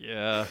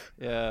 I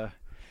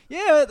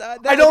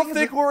don't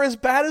think we're as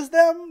bad as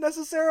them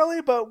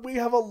necessarily, but we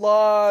have a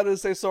lot to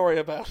say sorry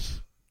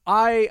about.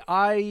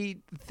 I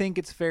think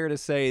it's fair to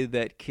say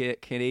that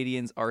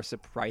Canadians are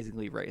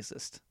surprisingly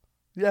racist.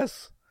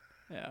 Yes.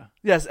 Yeah.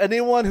 Yes.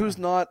 Anyone who's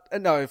not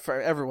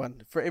for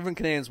everyone, for even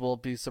Canadians will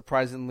be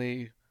surprised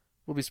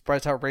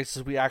how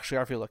racist we actually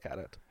are if you look at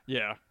it.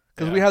 Yeah.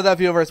 Because we have that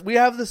view of us. We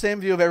have the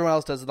same view of everyone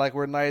else does. Like,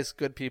 we're nice,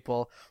 good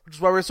people, which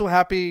is why we're so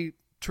happy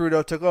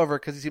Trudeau took over,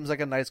 because he seems like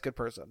a nice, good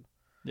person.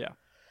 Yeah.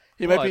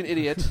 He might be an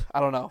idiot. I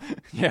don't know.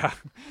 Yeah.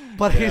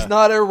 But he's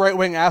not a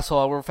right-wing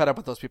asshole. We're fed up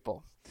with those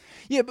people.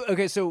 Yeah, but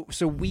okay, so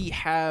we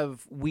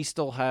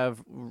still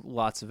have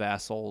lots of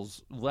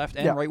assholes left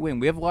and right wing.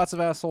 We have lots of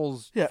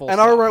assholes. Yeah,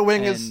 and our right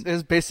wing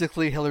is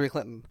basically Hillary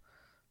Clinton.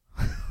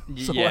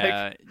 So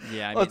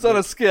it's on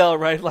a scale,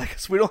 right? Like,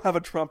 so we don't have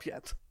a Trump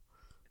yet.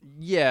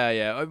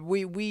 Yeah.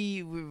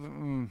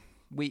 The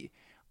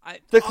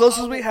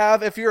closest we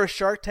have, if you're a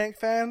Shark Tank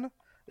fan,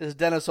 is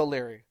Dennis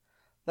O'Leary.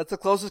 That's the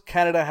closest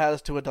Canada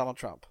has to a Donald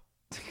Trump.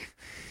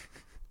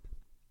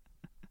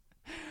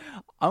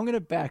 I'm going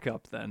to back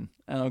up then,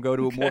 and I'll go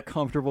to a more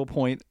comfortable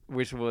point,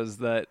 which was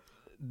that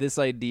this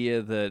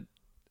idea that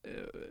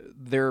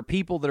there are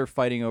people that are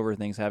fighting over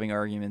things, having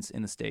arguments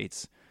in the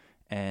States,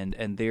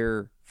 and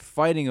they're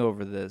fighting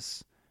over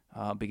this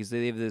because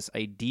they have this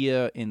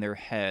idea in their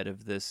head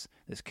of this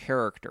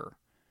character,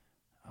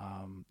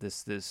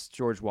 this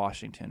George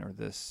Washington or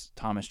this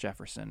Thomas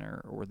Jefferson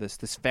or this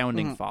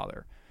founding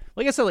father.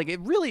 Like I said, like it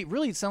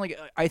really sounded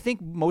like I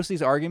think most of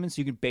these arguments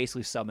you can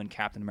basically sub in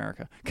Captain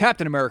America.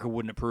 Captain America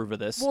wouldn't approve of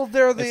this. Well,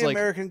 they're the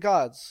American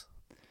gods.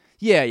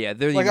 Yeah,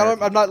 they're the like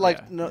American I'm not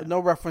gods, like no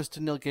reference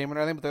to Neil Gaiman or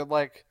anything,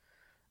 but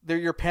they're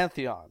your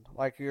pantheon.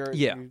 Like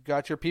you've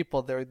got your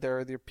people.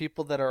 They're your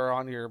people that are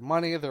on your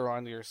money. They're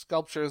on your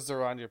sculptures.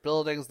 They're on your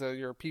buildings. They're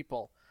your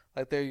people.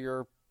 Like they're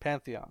your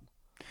pantheon.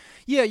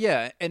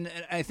 Yeah, and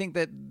I think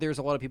that there's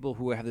a lot of people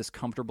who have this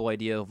comfortable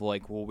idea of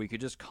like, well, we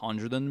could just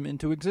conjure them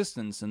into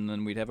existence, and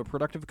then we'd have a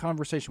productive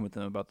conversation with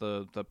them about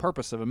the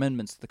purpose of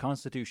amendments to the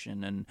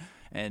Constitution, and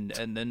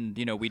then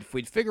we'd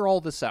figure all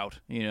this out,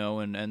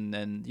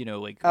 and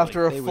like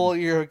after a full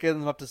year of getting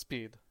them up to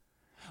speed.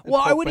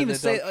 Well, I wouldn't even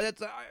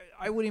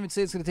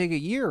say it's going to take a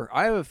year.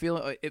 I have a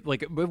feeling,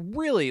 but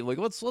really, like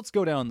let's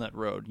go down that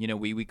road.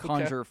 We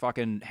conjure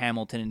fucking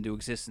Hamilton into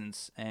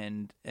existence,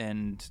 and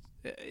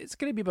it's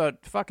going to be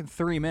about fucking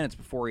 3 minutes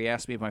before he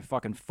asks me if my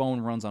fucking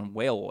phone runs on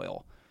whale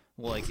oil.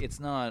 Like, it's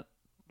not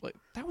like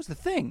that was the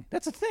thing.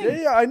 That's a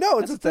thing. Yeah, I know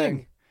it's a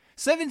thing.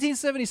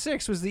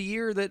 1776 was the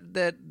year that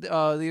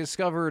they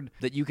discovered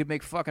that you could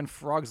make fucking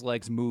frogs'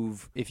 legs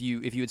move if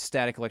you had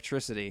static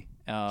electricity.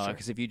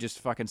 Because if you just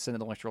fucking send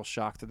an electrical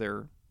shock to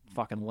their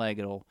fucking leg,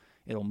 it'll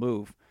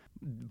move.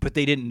 But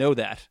they didn't know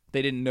that.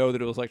 They didn't know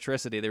that it was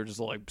electricity. They were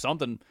just like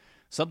something.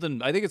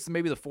 I think it's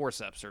maybe the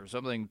forceps or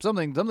something.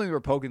 Something they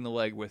were poking the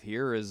leg with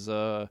here is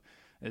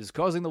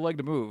causing the leg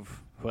to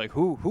move. Like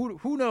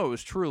who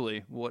knows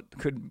truly what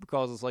could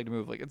cause this leg to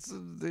move? Like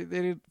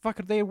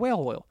they had whale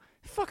oil.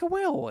 Fucking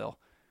whale oil.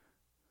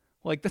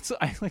 Like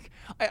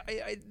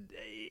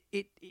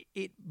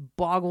it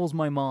boggles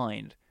my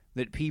mind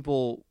that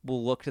people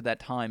will look to that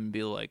time and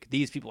be like,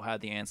 these people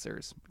had the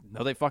answers.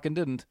 No, they fucking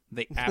didn't.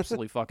 They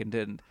absolutely fucking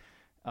didn't.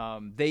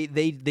 They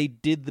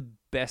did the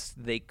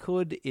best they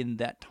could in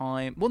that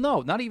time. Well,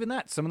 no, not even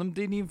that. Some of them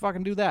didn't even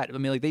fucking do that. I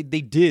mean, like they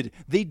did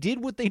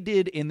what they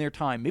did in their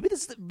time. Maybe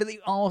this is the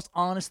most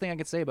honest thing I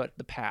could say about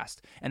the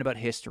past and about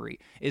history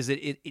is that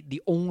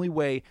the only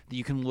way that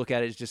you can look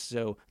at it is just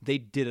so they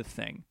did a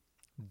thing.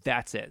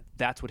 That's it.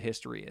 That's what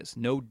history is.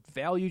 No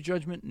value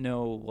judgment.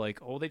 No like,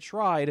 oh, they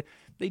tried.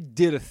 They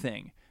did a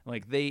thing.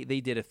 Like they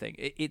did a thing.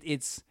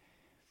 It's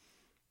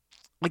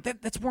like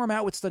that. That's where I'm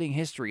at with studying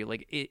history.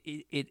 Like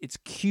it's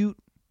cute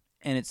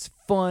and it's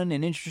fun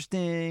and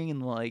interesting,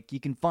 and like you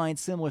can find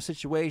similar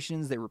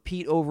situations that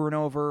repeat over and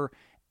over,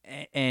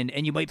 and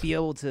you might be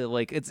able to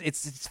like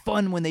it's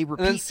fun when they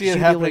repeat. And then see it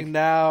happening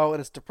now, and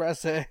it's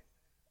depressing.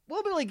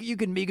 Well, but like you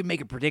can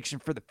make a prediction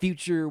for the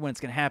future when it's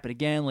going to happen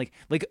again. Like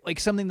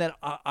something that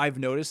I've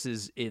noticed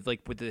is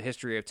like with the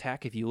history of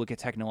tech. If you look at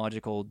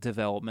technological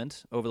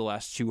development over the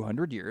last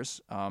 200 years,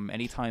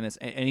 anytime that's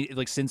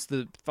like since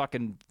the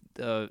fucking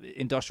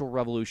Industrial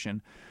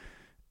Revolution,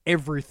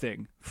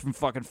 everything from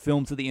fucking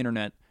film to the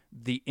internet,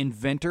 the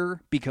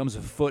inventor becomes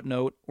a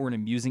footnote or an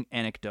amusing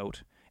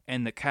anecdote.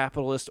 And the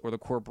capitalist or the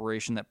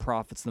corporation that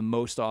profits the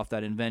most off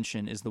that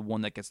invention is the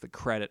one that gets the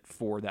credit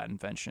for that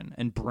invention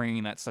and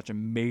bringing that such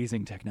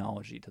amazing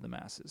technology to the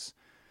masses.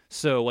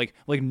 So, like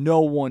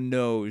no one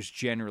knows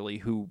generally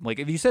who, like,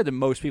 if you said to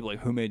most people, like,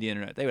 who made the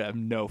internet, they would have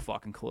no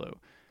fucking clue.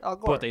 Al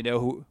Gore. But they know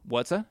who,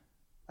 what's that?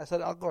 I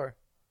said Al Gore.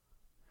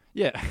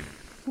 Yeah.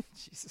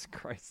 Jesus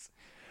Christ.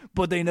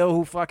 But they know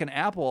who fucking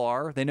Apple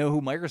are. They know who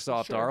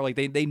Microsoft are. Like,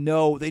 they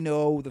know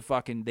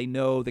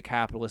the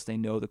capitalist, they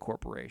know the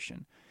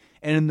corporation.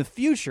 And in the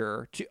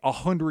future,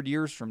 100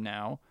 years from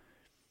now,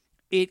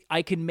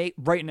 I can make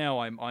right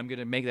now. I'm going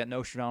to make that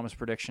Nostradamus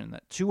prediction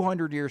that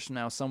 200 years from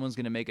now, someone's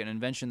going to make an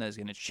invention that is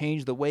going to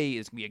change the way.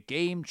 It's going to be a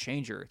game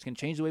changer. It's going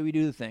to change the way we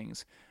do the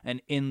things.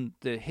 And in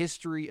the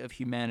history of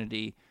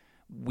humanity,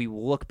 we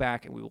will look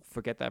back and we will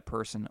forget that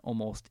person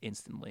almost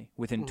instantly.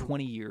 Within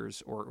 20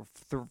 years or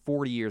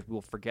 40 years, we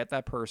will forget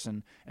that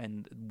person,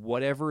 and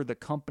whatever the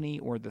company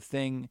or the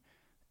thing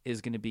is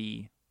going to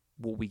be,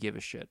 what we give a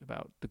shit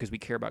about, because we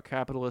care about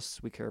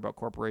capitalists, we care about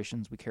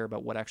corporations, we care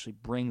about what actually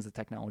brings the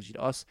technology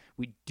to us.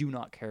 We do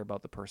not care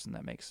about the person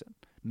that makes it.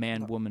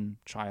 Man, woman,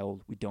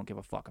 child, we don't give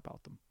a fuck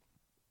about them.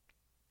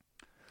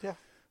 Yeah.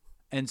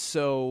 And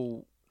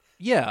so,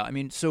 yeah, I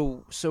mean,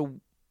 so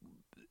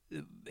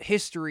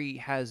history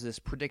has this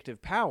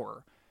predictive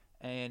power,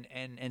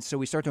 and so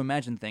we start to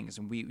imagine things.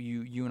 And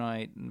you and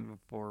I,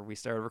 before we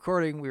started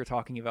recording, we were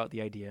talking about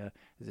the idea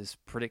that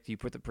you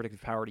put the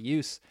predictive power to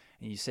use,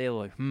 and you say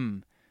like,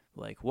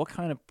 like, what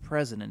kind of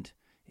president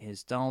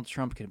is Donald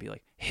Trump going to be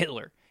like?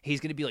 Hitler. He's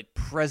going to be like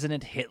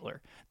President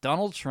Hitler.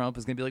 Donald Trump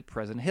is going to be like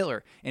President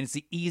Hitler. And it's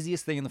the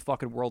easiest thing in the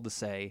fucking world to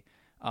say,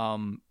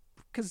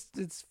 because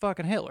it's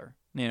fucking Hitler.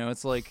 You know,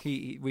 it's like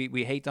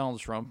we hate Donald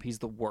Trump. He's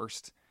the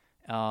worst.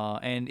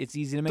 And it's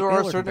easy to make there the are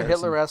Hitler certain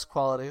comparison. Hitler-esque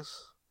qualities.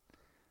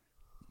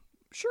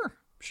 Sure,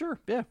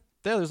 yeah.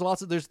 There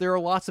are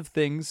lots of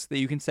things that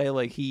you can say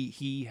like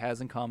he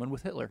has in common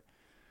with Hitler.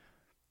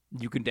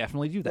 You can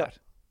definitely do that. Yeah.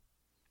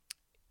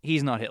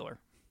 He's not Hitler.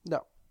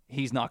 No.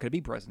 He's not going to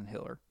be President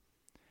Hitler.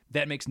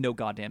 That makes no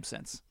goddamn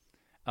sense.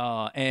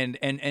 And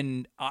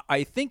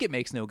I think it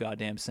makes no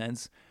goddamn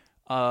sense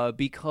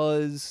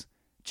because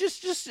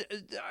just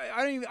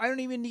I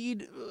don't even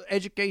need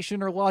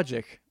education or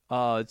logic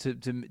to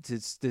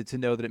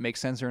know that it makes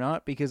sense or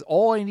not, because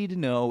all I need to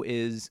know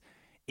is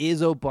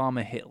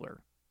Obama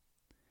Hitler?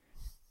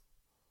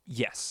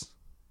 Yes.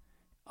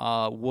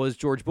 Was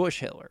George Bush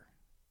Hitler?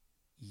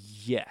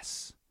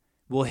 Yes.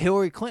 Will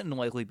Hillary Clinton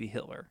likely be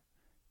Hitler?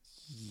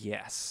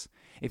 Yes.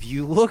 If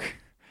you look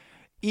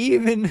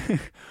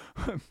even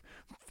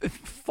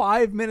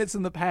 5 minutes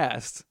in the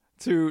past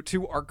to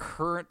our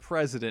current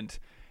president,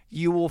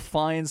 you will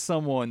find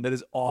someone that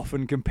is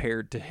often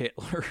compared to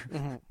Hitler.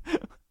 Mm-hmm.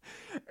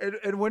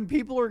 And when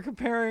people are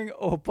comparing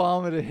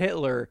Obama to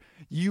Hitler,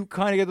 you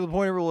kind of get to the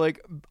point where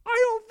like,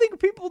 I don't think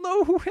people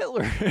know who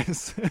Hitler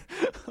is.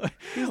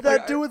 He's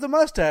that dude with the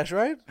mustache,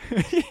 right?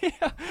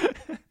 Yeah.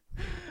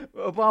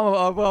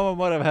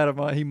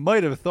 Obama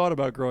might have thought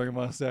about growing a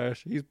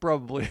mustache. He's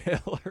probably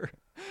Hitler.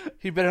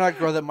 He better not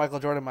grow that Michael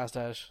Jordan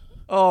mustache.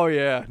 Oh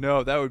yeah,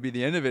 no, that would be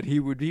the end of it. He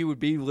would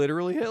be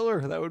literally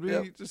Hitler. That would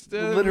be just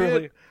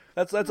literally.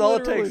 That's all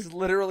it takes.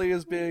 Literally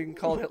is being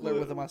called Hitler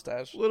with a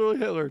mustache. Literally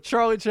Hitler.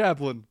 Charlie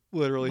Chaplin.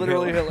 Literally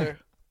Hitler.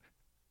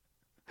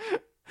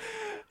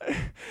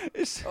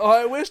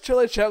 I wish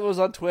Charlie Chaplin was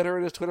on Twitter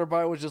and his Twitter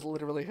bio was just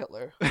literally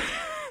Hitler.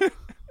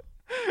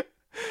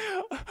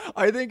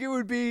 I think it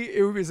would be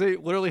say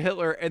literally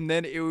Hitler, and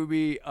then it would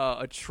be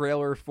a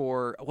trailer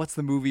for what's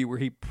the movie where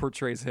he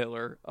portrays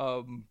Hitler?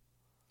 God,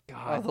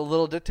 The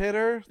Little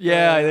Dictator.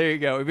 Yeah, there you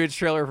go. It'd be a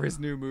trailer for his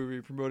new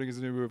movie, promoting his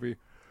new movie.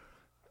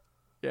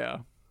 Yeah,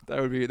 that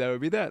would be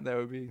that. That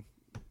would be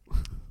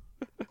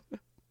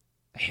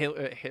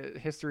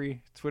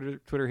history,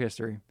 Twitter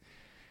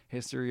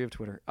history of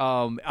Twitter.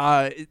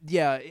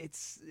 Yeah,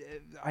 it's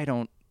I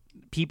don't.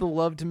 People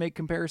love to make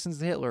comparisons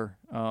to Hitler,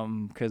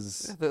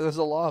 because there's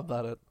a law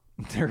about it.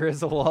 There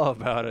is a law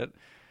about it,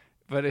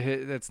 but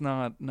that's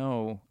not.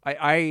 No,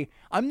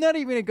 I'm not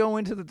even gonna go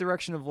into the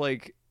direction of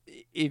like,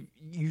 if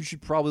you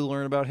should probably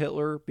learn about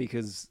Hitler,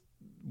 because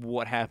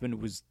what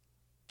happened was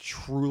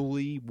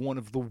truly one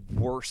of the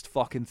worst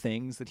fucking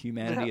things that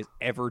humanity has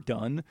ever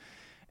done,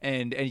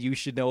 and you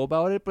should know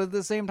about it. But at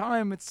the same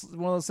time, it's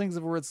one of those things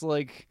where it's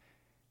like,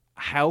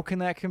 how can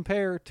that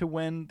compare to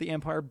when the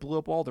Empire blew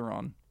up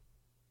Alderaan?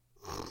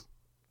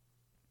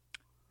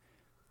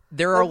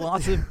 There are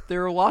lots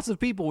of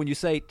people, when you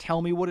say,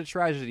 "Tell me what a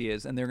tragedy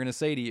is," and they're going to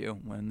say to you,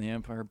 "When the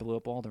Empire blew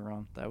up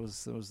Alderaan." That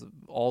was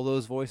all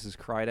those voices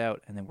cried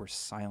out, and then were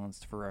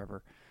silenced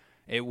forever.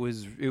 It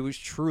was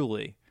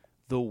truly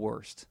the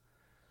worst.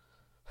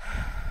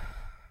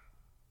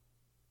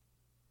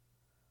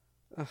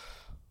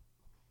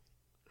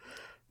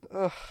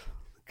 God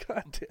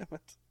damn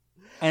it!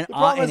 And the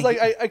problem is,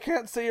 I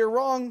can't say you're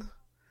wrong,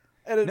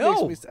 and it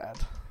makes me sad.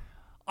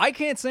 I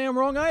can't say I'm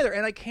wrong either,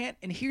 and I can't.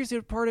 And here's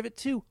the part of it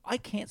too: I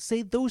can't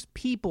say those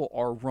people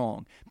are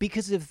wrong,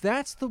 because if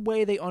that's the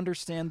way they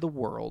understand the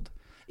world,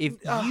 if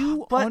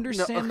you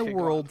understand the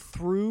world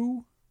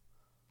through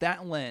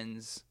that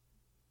lens,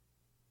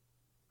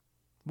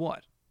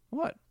 what?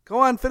 Go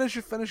on, finish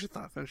your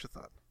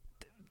thought.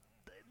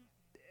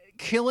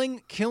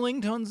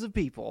 Killing tons of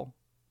people,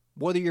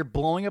 whether you're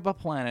blowing up a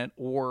planet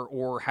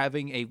or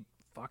having a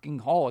fucking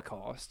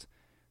Holocaust.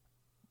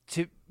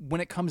 When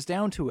it comes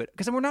down to it,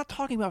 because we're not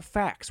talking about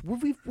facts.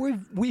 We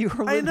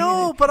are. I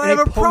know, but I have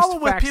a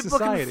problem with people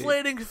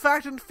conflating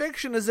fact and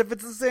fiction as if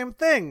it's the same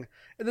thing.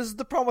 And this is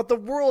the problem with the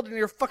world in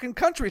your fucking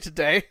country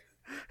today,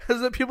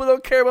 is that people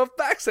don't care about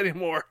facts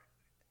anymore.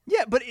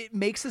 Yeah, but it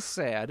makes us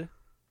sad.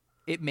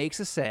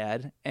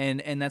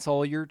 And that's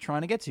all you're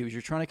trying to get to, is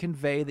you're trying to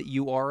convey that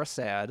you are a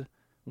sad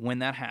when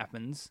that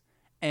happens,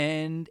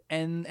 and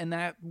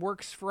that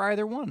works for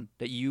either one.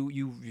 That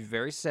you're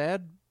very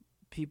sad.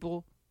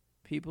 People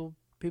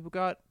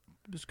got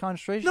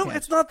concentration camps. No,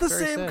 it's not the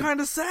Very same sad. kind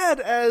of sad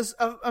as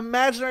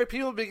imaginary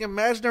people being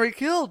imaginary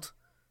killed.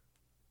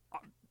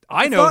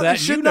 I know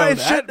that. You know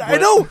that.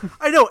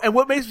 I know. And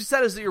what makes me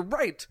sad is that you're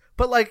right.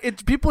 But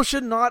like, people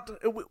should not.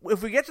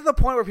 If we get to the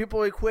point where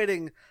people are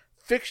equating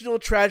fictional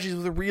tragedies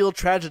with real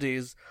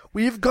tragedies,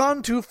 we've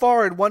gone too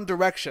far in one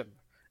direction.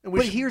 And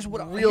we should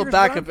reel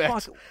back a bit.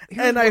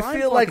 And I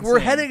feel like we're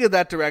heading in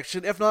that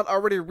direction, if not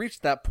already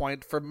reached that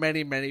point for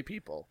many, many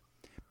people.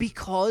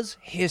 Because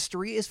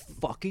history is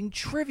fucking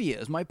trivia,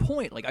 is my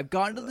point. Like, I've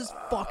gotten to this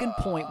fucking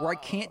point where I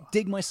can't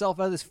dig myself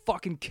out of this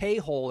fucking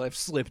K-hole I've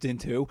slipped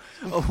into,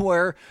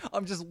 where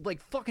I'm just, like,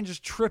 fucking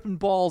just tripping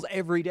balls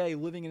every day,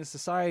 living in a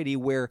society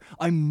where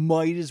I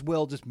might as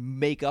well just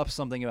make up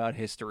something about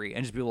history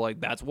and just be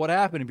like, that's what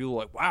happened. And people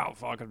are like, wow,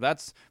 fuck,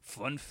 that's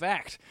fun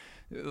fact.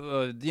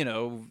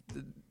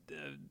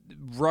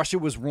 Russia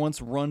was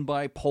once run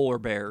by polar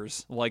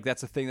bears. Like,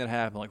 that's a thing that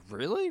happened. Like,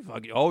 really?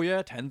 Fuck, oh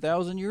yeah,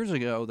 10,000 years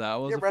ago, that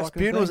was a fucking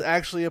Rasputin thing. was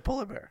actually a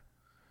polar bear.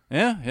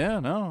 Yeah,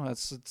 no,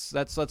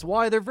 that's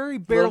why they're very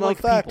bear-like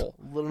people.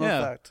 Little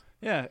known fact.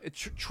 Yeah,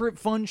 it's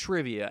fun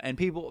trivia, and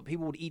people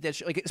would eat that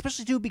shit. Like,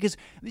 especially too, because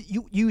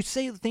you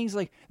say things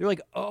like, they're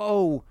like,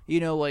 oh,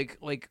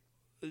 like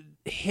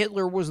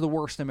Hitler was the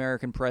worst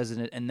American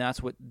president, and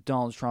that's what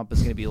Donald Trump is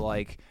going to be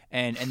like,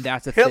 and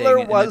that's a Hitler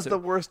thing. was the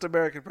worst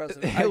American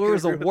president. Hitler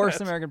was the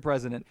worst American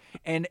president,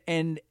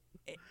 and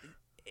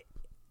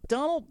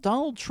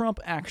Donald Trump,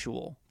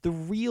 the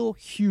real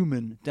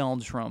human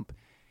Donald Trump,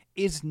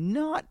 is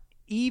not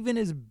even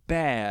as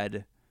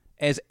bad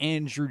as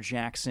Andrew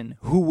Jackson,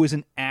 who was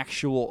an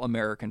actual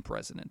American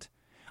president.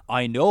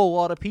 I know a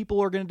lot of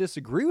people are going to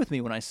disagree with me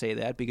when I say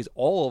that, because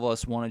all of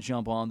us want to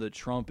jump on that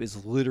Trump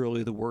is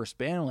literally the worst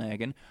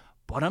bandwagon.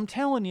 But I'm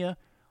telling you,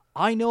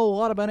 I know a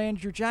lot about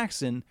Andrew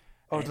Jackson.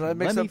 Oh, did I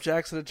mix up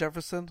Jackson and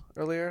Jefferson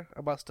earlier?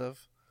 I must have.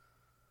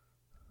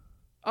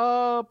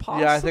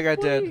 Possibly. Yeah, I think I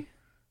did.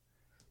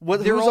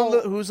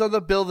 Who's on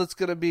the bill that's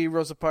going to be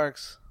Rosa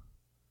Parks?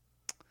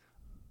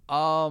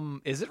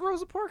 Is it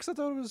Rosa Parks? I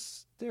thought it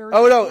was Derek.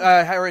 Oh no,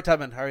 Harriet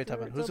Tubman.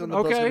 Who's on the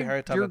bill? It's going to be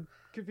Harriet Tubman. You're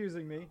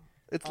confusing me.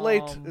 It's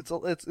late. It's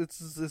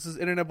this is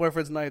Internet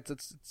Boyfriend's Nights.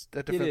 It's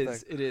a different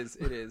thing. It is.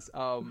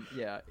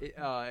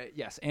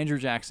 Yes, Andrew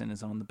Jackson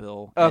is on the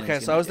bill. Okay,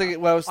 so I was thinking.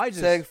 Well, I was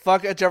saying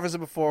fuck Jefferson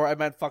before. I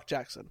meant fuck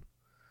Jackson.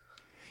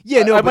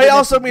 Yeah, no. I might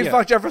also mean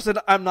fuck Jefferson.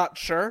 I'm not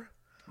sure.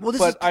 Well, this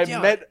but is, I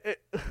meant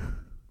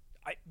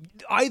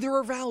either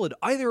are valid.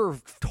 Either are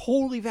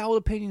totally valid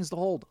opinions to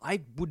hold.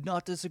 I would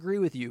not disagree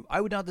with you.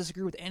 I would not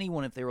disagree with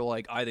anyone if they were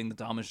like, I think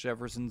that Thomas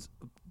Jefferson's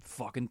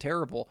fucking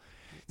terrible.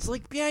 It's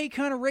like, yeah, he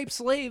kind of raped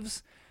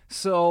slaves.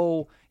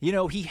 So,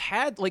 he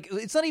had, like,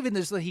 it's not even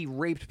just that he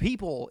raped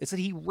people. It's that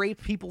he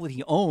raped people that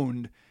he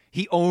owned.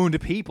 He owned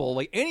people.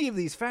 Like, any of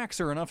these facts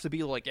are enough to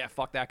be like, yeah,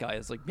 fuck that guy.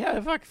 It's like, yeah,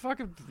 fuck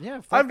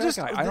that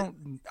guy. I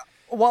don't...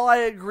 While I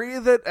agree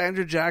that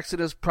Andrew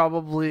Jackson is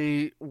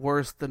probably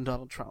worse than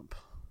Donald Trump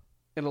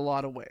in a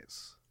lot of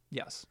ways.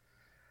 Yes.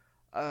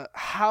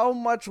 How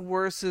much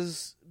worse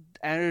is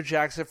Andrew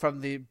Jackson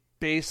from the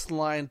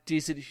baseline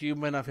decent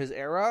human of his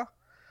era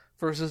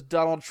versus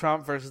Donald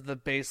Trump versus the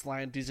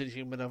baseline decent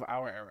human of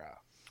our era?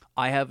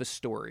 I have a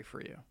story for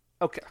you.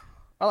 Okay.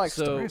 I like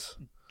stories.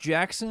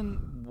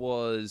 Jackson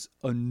was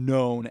a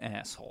known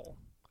asshole.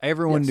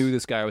 Everyone knew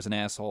this guy was an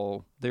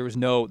asshole. There was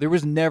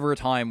never a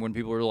time when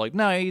people were like,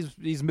 "No,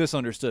 he's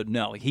misunderstood."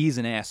 No, he's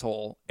an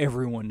asshole.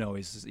 Everyone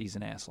knows he's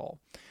an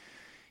asshole.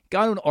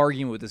 Got into an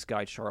argument with this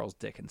guy Charles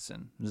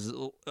Dickinson.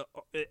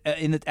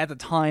 At the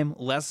time,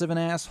 less of an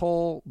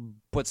asshole,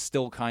 but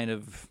still kind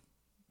of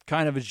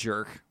a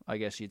jerk, I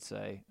guess you'd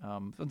say. I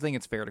think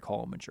it's fair to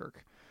call him a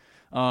jerk.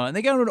 And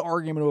they got into an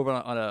argument over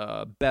on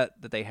a bet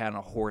that they had in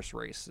a horse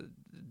race.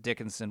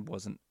 Dickinson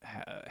wasn't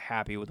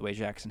happy with the way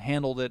Jackson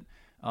handled it.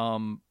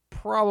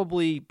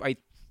 Probably, I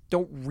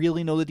don't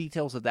really know the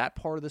details of that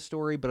part of the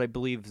story, but I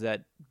believe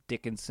that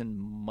Dickinson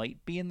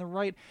might be in the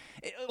right.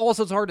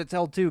 Also, it's hard to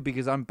tell, too,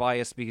 because I'm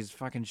biased because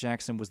fucking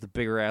Jackson was the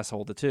bigger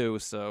asshole of the two,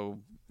 so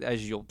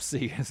as you'll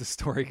see as the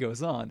story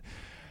goes on.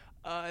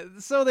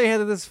 So they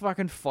had this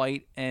fucking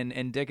fight,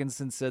 and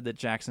Dickinson said that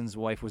Jackson's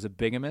wife was a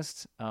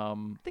bigamist. I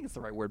think it's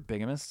the right word,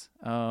 bigamist.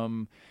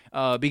 Because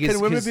can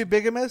women be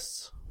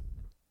bigamists?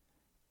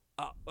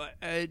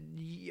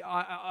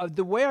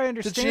 The way I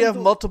understand, did she have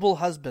multiple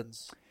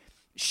husbands?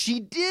 She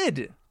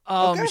did.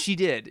 Okay. She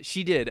did.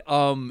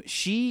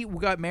 She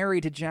got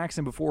married to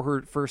Jackson before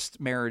her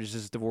first marriage.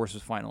 His divorce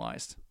was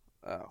finalized.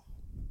 Oh,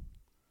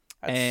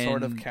 that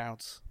sort of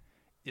counts.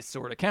 It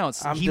sort of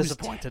counts. I'm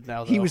disappointed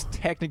now, though. He was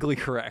technically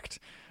correct.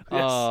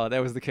 Yes. That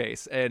was the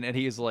case. And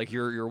he was like,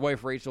 your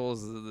wife Rachel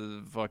is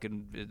the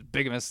fucking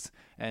bigamist.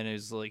 And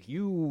he's like,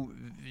 you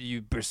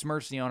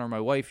besmirch the honor of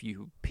my wife,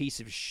 you piece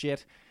of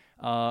shit.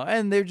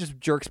 And they're just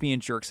jerks being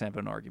jerks having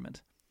an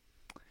argument.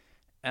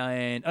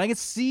 And I can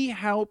see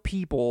how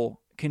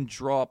people can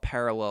draw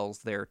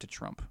parallels there to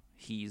Trump.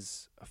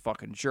 He's a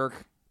fucking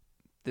jerk.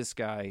 This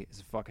guy is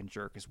a fucking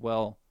jerk as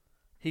well.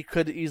 He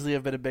could easily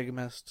have been a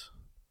bigamist.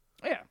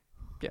 Yeah.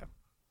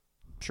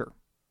 Sure.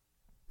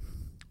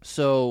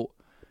 So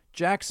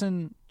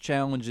Jackson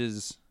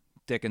challenges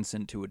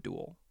Dickinson to a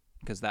duel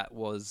because that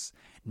was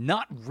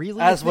not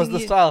really as was the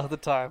style at the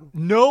time.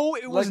 No,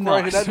 it was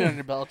not. Like on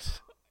your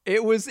belt.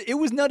 It was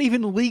not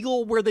even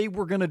legal where they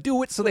were going to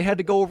do it, so they had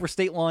to go over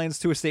state lines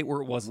to a state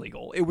where it was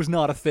legal. It was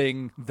not a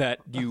thing that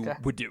you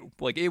would do.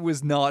 Like, it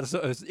was not.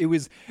 It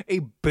was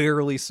a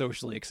barely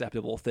socially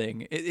acceptable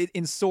thing.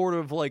 In sort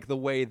of like the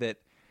way that,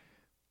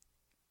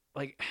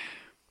 like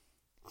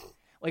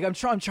I'm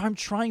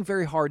trying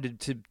very hard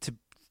to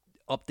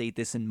update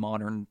this in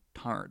modern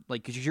time.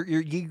 Like, because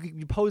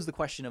you pose the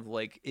question of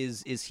like,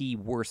 is he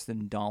worse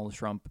than Donald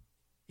Trump?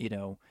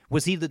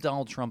 Was he the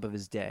Donald Trump of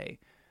his day?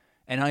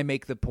 And I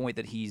make the point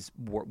that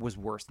was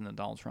worse than the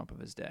Donald Trump of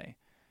his day.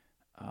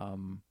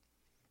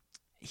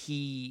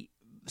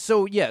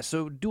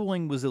 So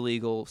dueling was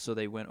illegal, so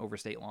they went over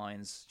state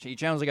lines. He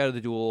challenged the guy to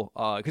the duel.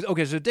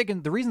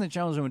 The reason they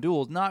challenged him to a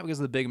duel is not because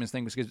of the bigamist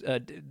thing, because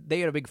they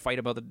had a big fight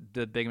about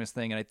the bigamist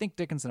thing, and I think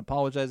Dickinson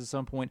apologized at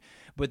some point,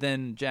 but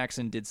then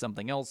Jackson did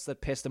something else that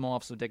pissed him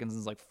off, so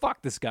Dickinson's like,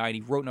 fuck this guy, and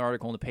he wrote an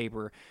article in the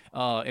paper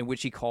in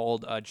which he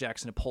called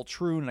Jackson a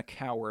poltroon and a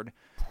coward,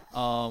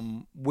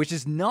 which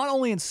is not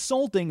only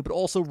insulting, but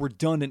also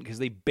redundant, because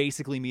they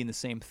basically mean the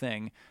same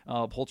thing.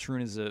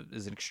 Poltroon is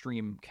an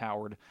extreme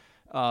coward.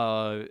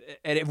 But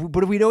if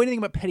we know anything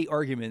about petty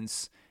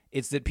arguments,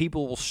 it's that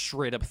people will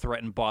straight up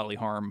threaten bodily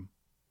harm.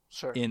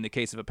 Sure. In the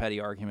case of a petty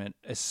argument,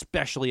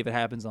 especially if it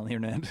happens on the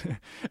internet,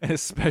 and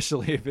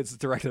especially if it's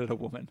directed at a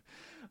woman.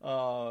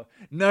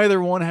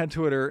 Neither one had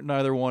Twitter.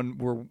 Neither one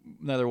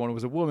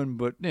was a woman,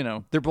 but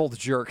they're both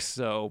jerks.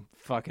 So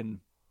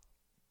fucking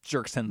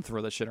jerks tend to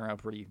throw that shit around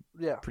pretty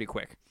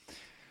quick.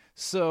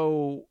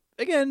 So.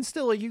 Again,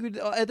 still, you could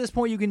at this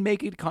point you can make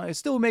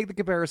the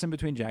comparison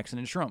between Jackson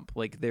and Trump.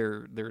 Like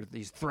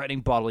he's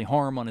threatening bodily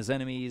harm on his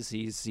enemies.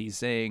 He's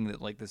saying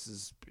that like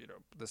this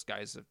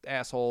guy's an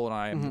asshole and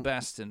I am the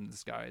best, and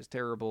this guy is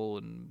terrible,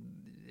 and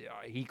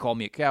he called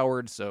me a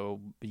coward,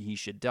 so he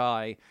should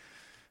die.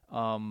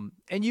 And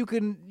you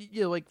can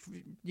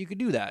you could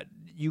do that.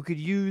 You could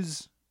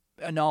use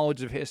a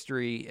knowledge of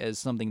history as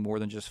something more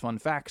than just fun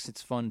facts.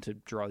 It's fun to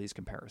draw these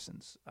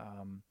comparisons.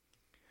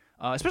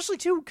 Especially,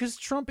 too, because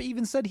Trump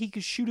even said he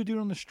could shoot a dude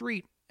on the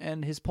street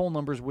and his poll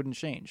numbers wouldn't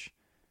change.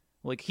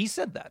 Like, he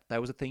said that. That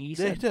was a thing he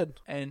said. Yeah, he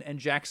did. And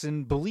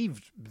Jackson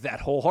believed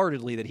that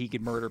wholeheartedly, that he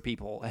could murder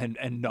people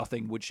and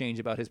nothing would change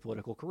about his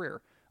political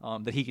career.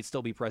 that he could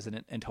still be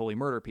president and totally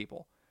murder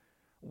people.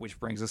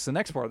 Which brings us to the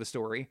next part of the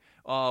story,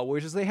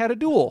 which is they had a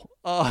duel.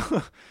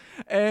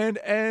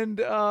 And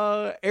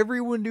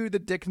everyone knew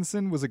that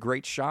Dickinson was a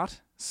great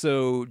shot,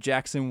 so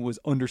Jackson was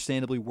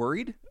understandably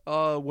worried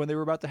when they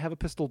were about to have a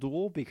pistol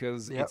duel,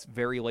 because it's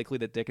very likely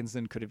that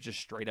Dickinson could have just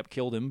straight up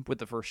killed him with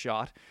the first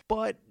shot.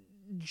 But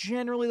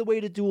generally the way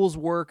the duels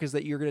work is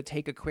that you're going to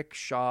take a quick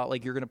shot,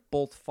 like you're going to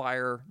both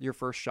fire your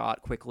first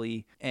shot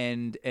quickly,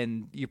 and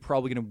you're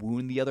probably going to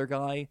wound the other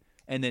guy.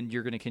 And then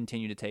you're going to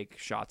continue to take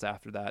shots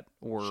after that,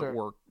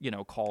 or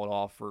call it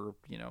off, or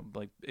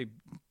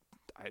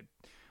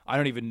I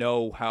don't even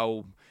know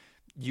how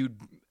you'd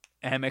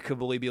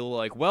amicably be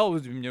like, well,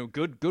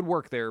 good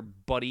work there,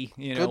 buddy.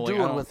 Good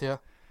dueling with you.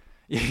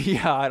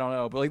 Yeah, I don't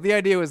know, but like the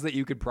idea was that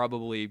you could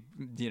probably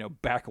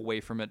back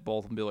away from it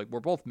both and be like, we're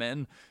both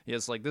men.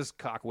 It's like this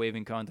cock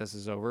waving contest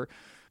is over.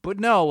 But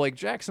no, like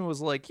Jackson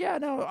was like, yeah,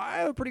 no, I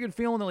have a pretty good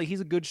feeling that like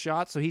he's a good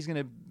shot, so he's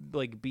gonna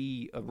like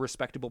be a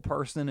respectable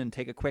person and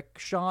take a quick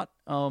shot.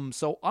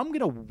 So I'm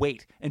gonna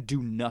wait and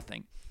do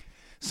nothing.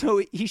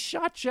 So he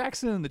shot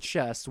Jackson in the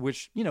chest,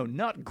 which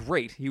not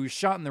great. He was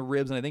shot in the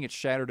ribs, and I think it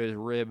shattered his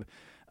rib.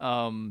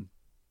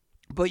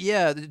 But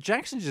yeah,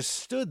 Jackson just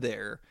stood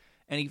there.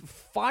 And he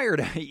fired.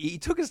 He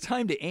took his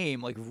time to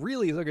aim, like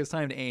really took his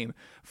time to aim.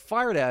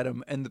 Fired at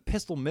him, and the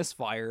pistol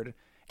misfired.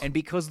 And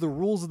because the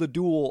rules of the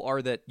duel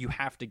are that you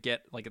have to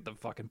get like the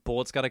fucking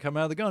bullets got to come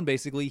out of the gun.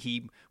 Basically,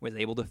 he was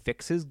able to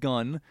fix his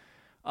gun,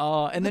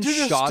 and then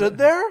just shot. Stood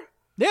there?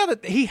 Yeah,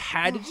 that he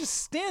had to just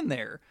stand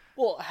there.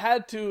 Well,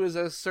 had to is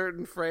a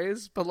certain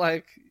phrase, but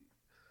like,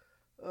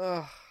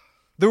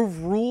 the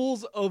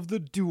rules of the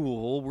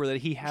duel were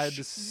that he had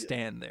to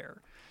stand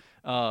there.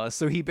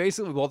 So he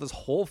basically, while this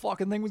whole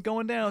fucking thing was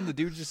going down, the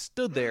dude just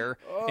stood there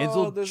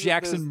until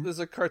Jackson. There's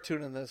a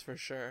cartoon in this for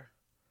sure.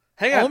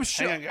 Hang on,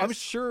 I'm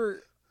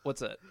sure.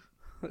 What's that?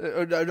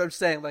 I'm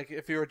saying, like,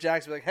 if you were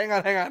Jackson, like, hang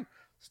on,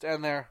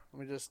 stand there.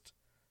 Let me just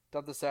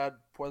dump this out,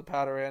 pour the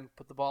powder in,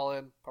 put the ball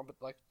in, pump it.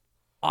 Like,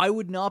 I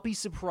would not be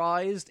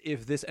surprised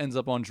if this ends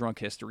up on Drunk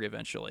History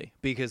eventually,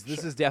 because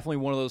this is definitely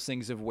one of those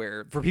things of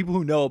where, for people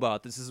who know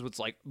about this is what's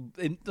like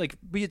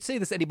you'd say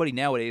this to anybody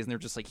nowadays, and they're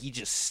just like, he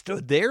just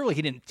stood there, like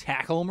he didn't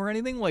tackle him or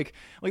anything, like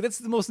that's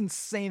the most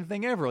insane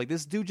thing ever. Like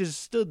this dude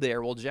just stood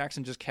there while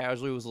Jackson just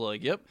casually was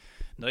like, "Yep,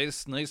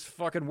 nice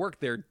fucking work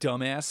there,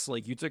 dumbass.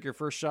 Like you took your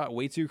first shot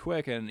way too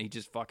quick," and he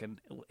just fucking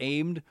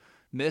aimed,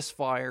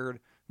 misfired,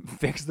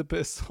 fixed the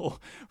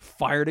pistol,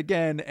 fired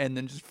again, and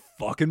then just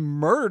fucking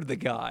murdered the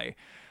guy.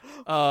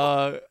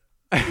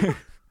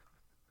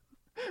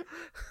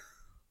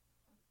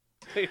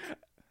 Wait,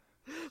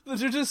 the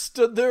dude just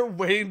stood there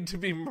waiting to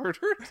be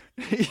murdered?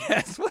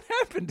 Yes, what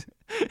happened?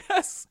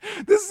 Yes,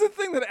 this is the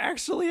thing that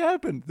actually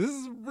happened.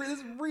 This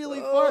really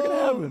fucking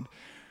happened.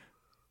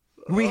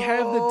 We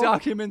have the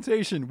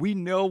documentation. We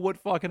know what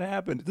fucking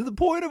happened. To the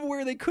point of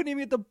where they couldn't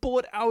even get the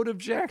bullet out of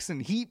Jackson.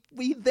 He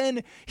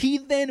then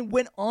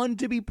went on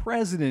to be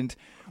president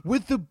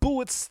with the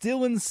bullet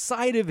still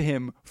inside of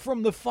him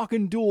from the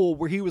fucking duel,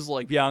 where he was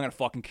like, "Yeah, I'm gonna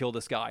fucking kill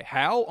this guy.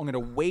 How? I'm gonna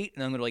wait,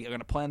 and I'm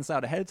gonna plan this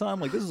out ahead of time.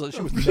 Like this is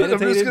she was meditated.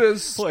 I'm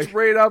just gonna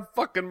straight up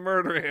fucking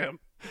murder him."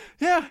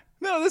 Yeah,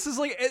 no, this is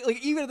like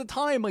even at the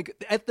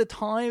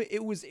time,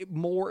 it was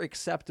more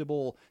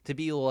acceptable to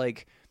be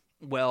like,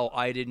 well,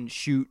 I didn't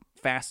shoot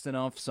fast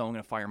enough, so I'm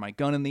gonna fire my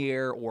gun in the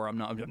air, or I'm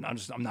not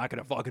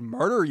gonna fucking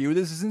murder you.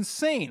 This is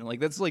insane.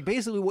 Like that's like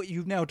basically what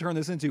you've now turned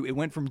this into. It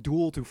went from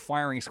duel to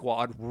firing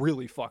squad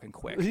really fucking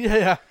quick.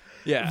 Yeah.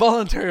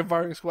 Voluntary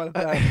firing squad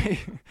attack.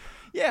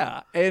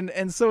 Yeah,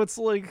 and so it's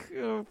like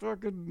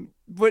fucking.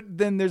 But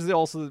then there's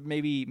also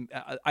maybe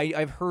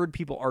I've heard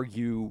people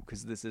argue,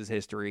 because this is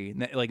history,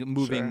 like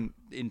moving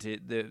into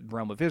the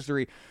realm of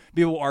history,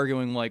 people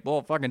arguing like,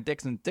 well, fucking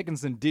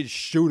Dickinson did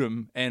shoot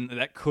him, and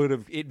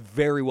it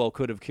very well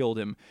could have killed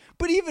him.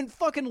 But even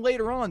fucking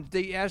later on,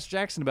 they asked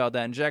Jackson about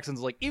that, and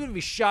Jackson's like, even if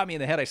he shot me in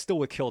the head, I still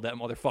would kill that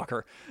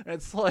motherfucker. And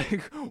it's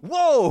like,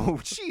 whoa,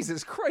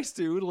 Jesus Christ,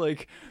 dude!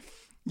 Like,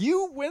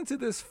 you went to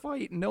this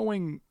fight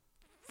knowing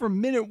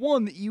from minute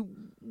one that you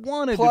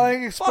wanted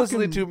applying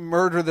explicitly to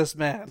murder this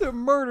man.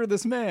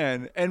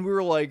 And we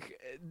were like,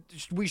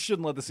 we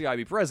shouldn't let this guy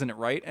be president,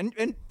 right? And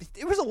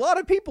it was a lot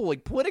of people,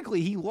 like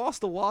politically, he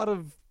lost a lot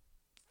of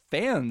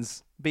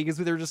fans because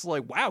they're just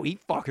like, wow, he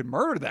fucking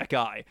murdered that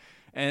guy.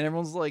 And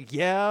everyone's like,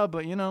 yeah,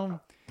 but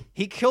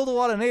he killed a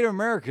lot of Native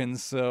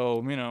Americans,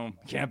 so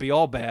can't be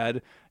all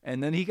bad.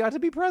 And then he got to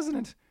be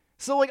president.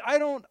 So like, I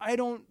don't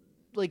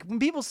like when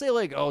people say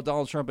like, oh,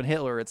 Donald Trump and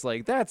Hitler, it's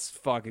like, that's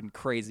fucking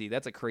crazy.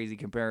 That's a crazy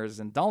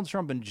comparison. Donald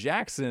Trump and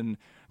Jackson,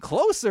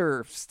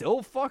 closer,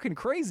 still fucking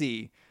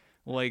crazy.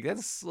 Like,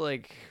 that's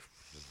like,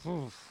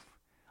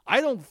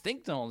 I don't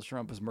think Donald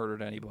Trump has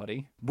murdered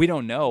anybody. We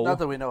don't know. Not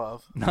that we know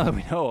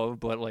of,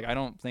 but like, I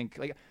don't think,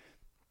 like,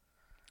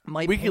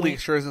 WikiLeaks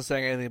sure isn't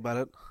saying anything about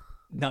it.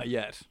 Not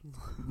yet.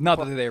 Not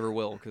that they ever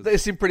will. Cause they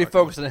seem pretty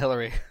focused on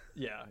Hillary.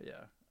 Yeah.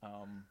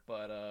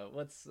 But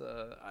let's.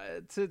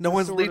 No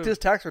one's leaked his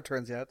tax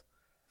returns yet.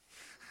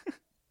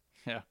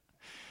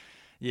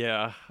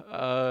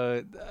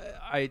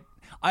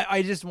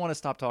 I just want to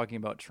stop talking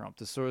about Trump.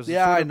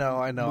 I know,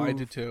 I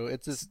do too.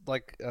 It's just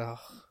like,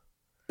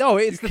 no,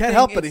 it's you can't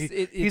help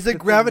it. He's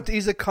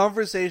a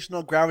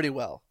conversational gravity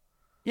well.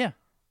 Yeah,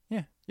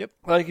 yep.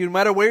 Like, no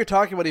matter what you're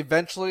talking about,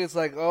 eventually it's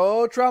like,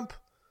 oh, Trump.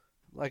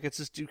 Like, it's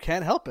just, you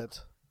can't help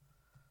it.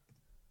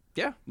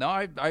 Yeah, no,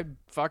 I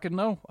fucking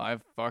know. I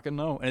fucking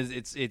know. And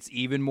it's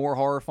even more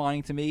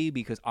horrifying to me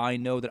because I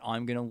know that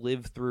I'm going to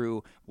live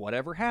through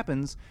whatever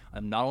happens.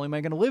 Not only am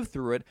I going to live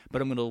through it,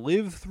 but I'm going to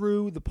live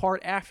through the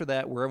part after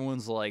that where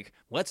everyone's like,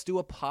 let's do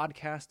a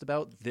podcast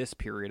about this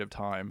period of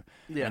time.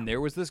 Yeah. And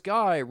there was this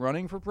guy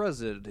running for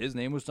president. His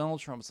name was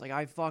Donald Trump. It's like,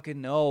 I fucking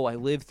know. I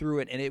lived through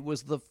it. And it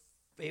was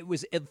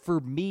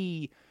for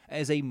me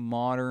as a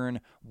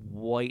modern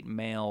white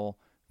male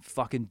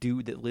fucking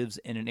dude that lives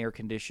in an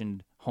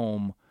air-conditioned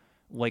home.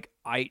 Like,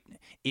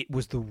 it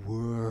was the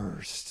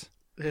worst.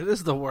 It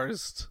is the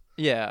worst.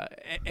 Yeah,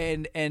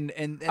 and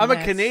I'm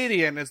a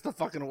Canadian. It's the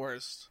fucking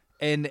worst.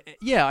 And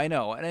yeah, I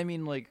know. And I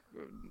mean, like,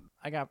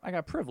 I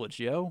got privilege,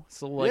 yo.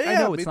 So like, yeah, I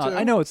know it's not. too.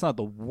 I know it's not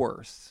the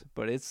worst,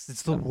 but it's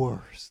the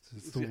worst.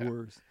 It's the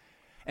worst.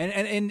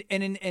 And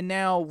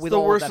now with it's the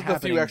all worst that with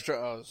happening, a few extra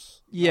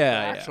O's.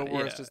 Yeah, the actual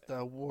worst is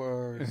the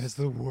worst. It's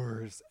the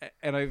worst.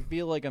 And I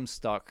feel like I'm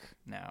stuck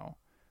now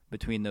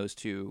between those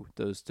two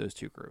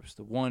groups.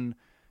 The one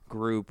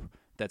group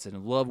that's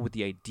in love with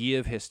the idea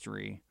of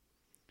history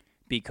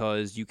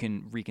because you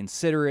can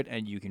reconsider it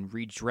and you can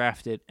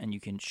redraft it and you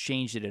can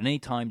change it at any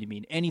time to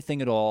mean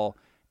anything at all,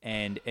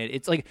 and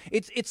it's like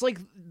it's like,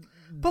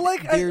 but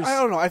like I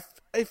don't know,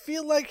 I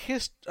feel like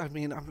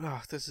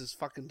this is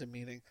fucking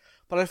demeaning,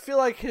 but I feel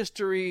like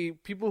history,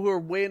 people who are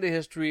way into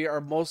history are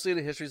mostly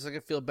into history so they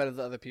can feel better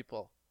than other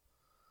people.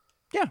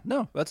 Yeah,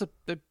 no, that's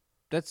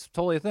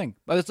totally a thing.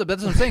 That's what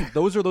I'm saying.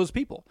 Those are those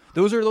people.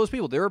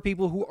 There are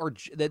people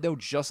that know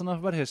just enough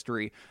about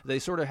history. They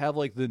sort of have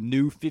like the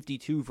new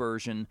 52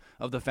 version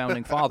of the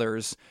founding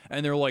fathers,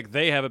 and they're like,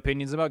 they have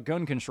opinions about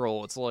gun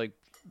control. It's like,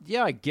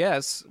 yeah, I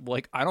guess.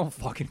 Like, I don't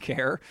fucking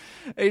care.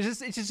 It's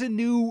just a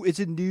new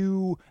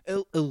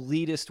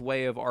elitist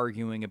way of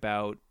arguing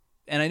about.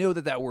 And I know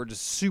that word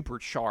is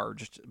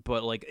supercharged,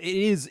 but like it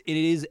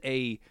is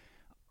a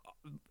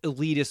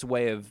elitist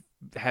way of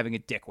having a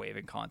dick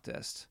waving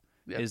contest.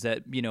 Yep. Is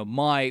that,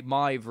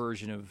 my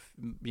version of,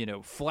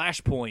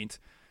 Flashpoint.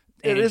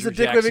 It is a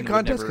dick waving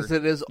contest because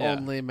it is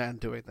only men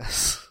doing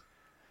this.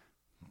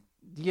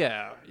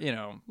 Yeah,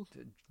 no.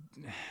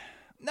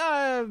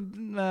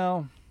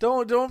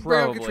 Don't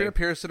bring up Katrina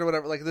Pearson or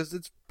whatever. Like this,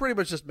 it's pretty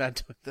much just men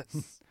doing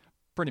this.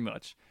 Pretty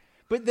much.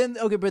 But then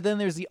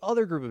there's the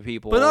other group of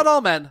people. But not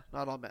all men.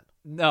 Not all men.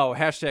 No,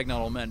 hashtag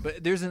not all men.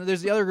 But there's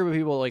the other group of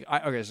people like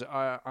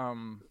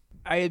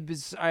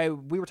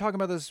we were talking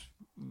about this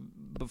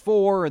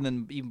before, and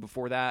then even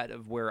before that,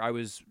 of where I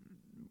was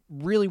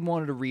really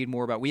wanted to read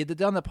more about. We had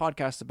done the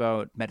podcast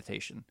about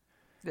meditation,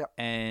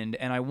 and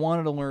I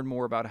wanted to learn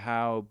more about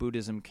how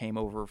Buddhism came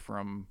over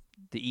from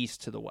the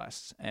East to the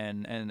West,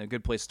 and a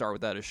good place to start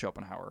with that is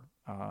Schopenhauer.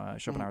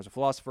 Schopenhauer's a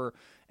philosopher,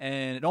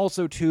 and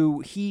also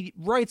too, he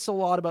writes a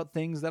lot about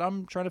things that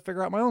I'm trying to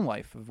figure out in my own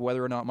life, of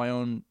whether or not my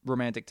own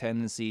romantic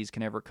tendencies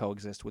can ever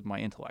coexist with my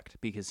intellect,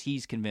 because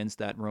he's convinced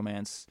that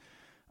romance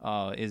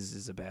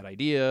is a bad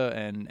idea,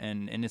 and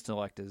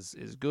intellect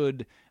is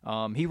good.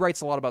 He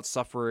writes a lot about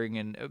suffering,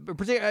 and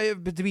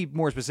to be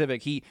more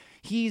specific,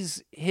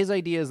 his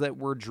idea is that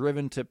we're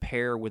driven to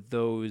pair with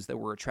those that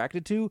we're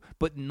attracted to,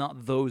 but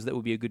not those that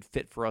would be a good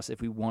fit for us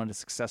if we wanted a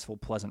successful,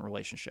 pleasant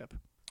relationship.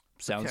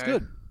 Sounds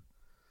good.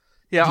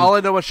 Yeah, all I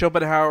know about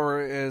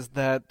Schopenhauer is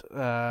that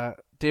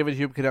David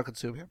Hume cannot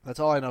consume him. That's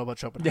all I know about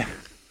Schopenhauer.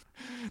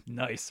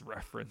 Nice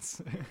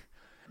reference.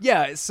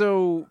 Yeah,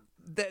 so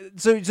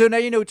now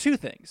you know two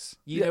things.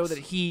 You know that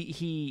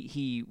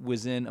he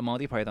was in a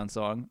Monty Python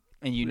song,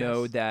 and you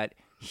know that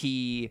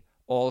he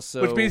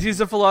also, which means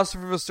he's a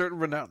philosopher of a certain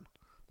renown.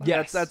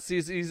 Yes, that's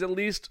he's at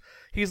least,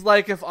 he's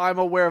like, if I'm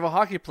aware of a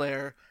hockey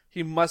player,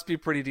 he must be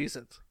pretty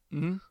decent.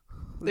 Mm-hmm.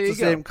 It's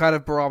the same kind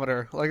of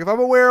barometer. Like, if I'm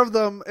aware of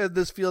them in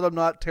this field, I'm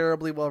not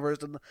terribly well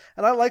versed in.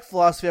 And I like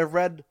philosophy. I've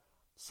read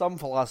some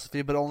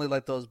philosophy, but only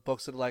like those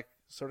books that are like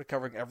sort of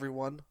covering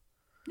everyone.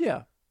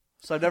 Yeah.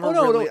 So I've never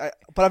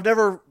but I've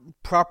never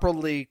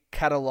properly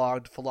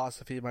cataloged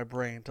philosophy in my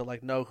brain to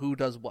like know who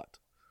does what.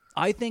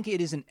 I think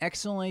it is an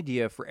excellent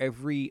idea for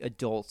every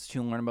adult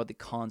to learn about the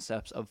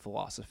concepts of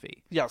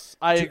philosophy. Yes,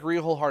 I agree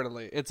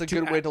wholeheartedly. It's a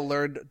good way to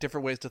learn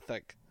different ways to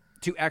think.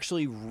 To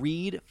actually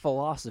read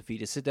philosophy,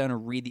 to sit down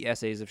and read the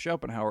essays of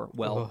Schopenhauer,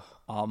 well,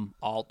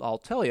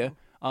 I'll tell you,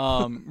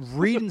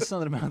 reading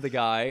something about the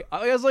guy,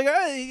 I was like,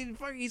 hey,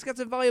 he's got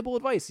some valuable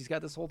advice. He's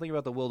got this whole thing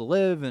about the will to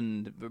live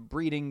and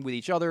breeding with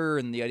each other,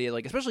 and the idea,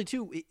 like, especially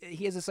too,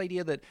 he has this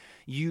idea that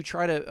you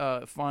try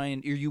to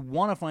find, or you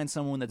want to find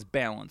someone that's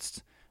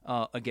balanced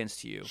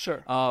against you.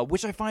 Sure.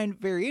 Which I find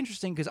very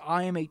interesting, because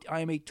I am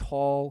a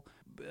tall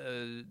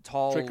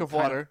drink of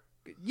water.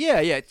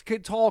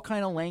 Tall,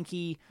 kind of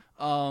lanky.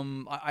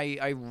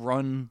 I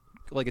run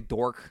like a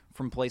dork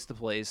from place to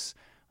place,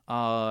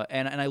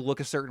 and I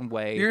look a certain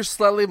way. You're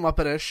slightly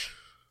Muppetish.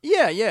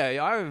 Yeah,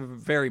 I'm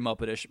very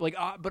Muppetish.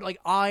 But like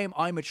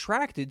I'm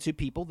attracted to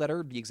people that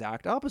are the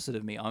exact opposite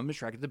of me. I'm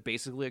attracted to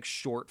basically like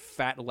short,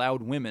 fat,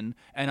 loud women,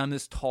 and I'm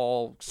this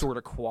tall, sort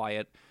of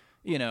quiet,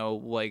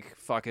 like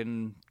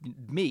fucking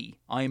me.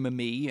 I'm a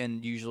me,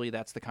 and usually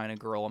that's the kind of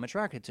girl I'm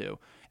attracted to.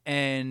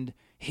 And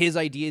his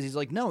ideas, he's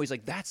like, no,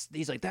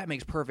 that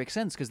makes perfect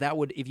sense, because that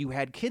would, if you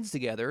had kids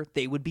together,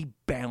 they would be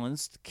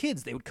balanced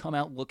kids. They would come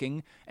out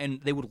looking,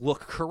 and they would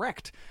look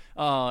correct.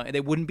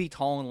 They wouldn't be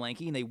tall and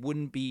lanky, and they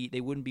wouldn't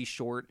be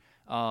short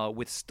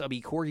with stubby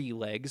corgi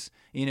legs.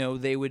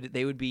 They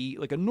would be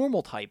like a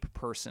normal type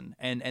person,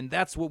 and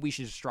that's what we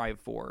should strive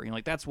for.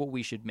 Like that's what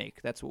we should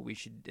make. That's what we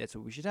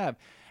should have.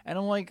 And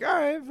I'm like, all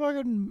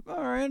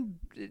right,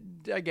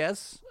 I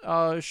guess,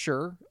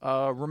 sure.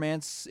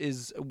 Romance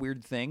is a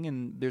weird thing,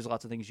 and there's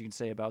lots of things you can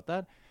say about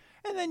that.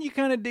 And then you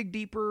kind of dig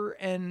deeper,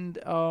 and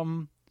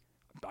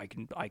I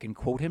can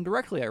quote him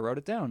directly. I wrote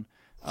it down.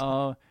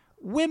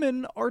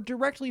 Women are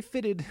directly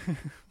fitted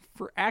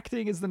for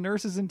acting as the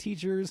nurses and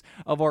teachers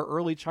of our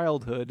early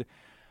childhood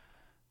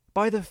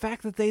by the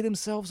fact that they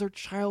themselves are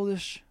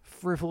childish,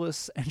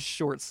 frivolous, and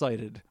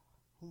short-sighted.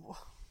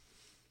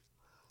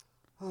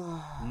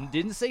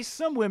 Didn't say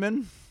some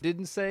women.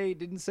 Didn't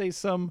say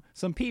some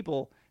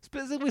people.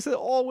 Specifically said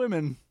all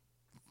women.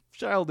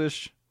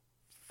 Childish,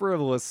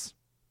 frivolous,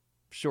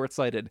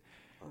 short-sighted.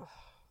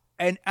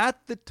 And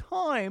at the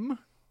time,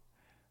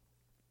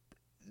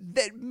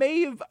 that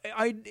may have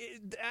at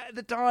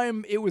the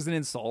time it was an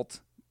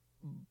insult,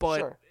 but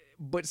Sure.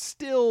 but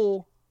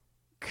still,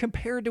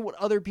 compared to what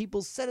other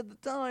people said at the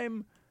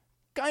time,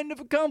 kind of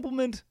a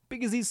compliment,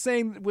 because he's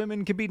saying that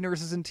women can be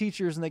nurses and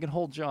teachers and they can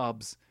hold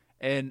jobs,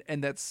 and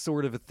that's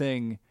sort of a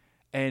thing,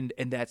 and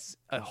that's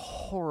a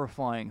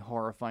horrifying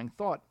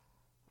thought.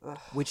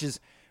 Which is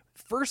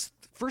first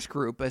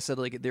group, I said,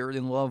 like, they're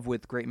in love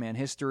with Great Man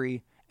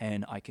History.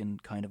 And I can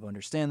kind of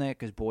understand that,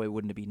 because boy,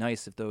 wouldn't it be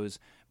nice if those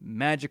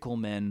magical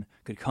men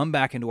could come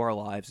back into our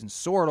lives and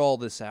sort all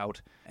this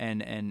out.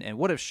 And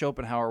what if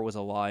Schopenhauer was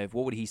alive?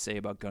 What would he say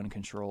about gun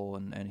control?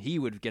 And he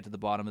would get to the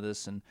bottom of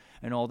this and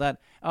all that.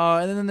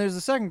 And then there's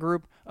the second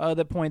group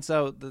that points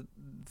out that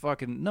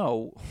fucking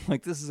no,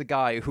 like, this is a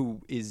guy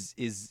who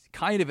is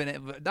kind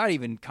of not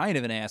even kind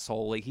of an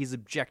asshole. Like, he's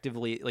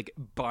objectively, like,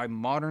 by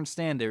modern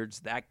standards,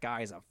 that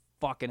guy's a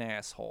fucking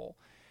asshole.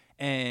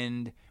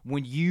 And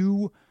when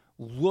you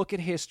look at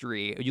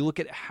history, you look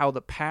at how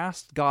the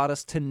past got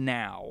us to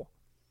now,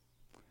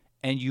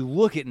 and you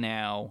look at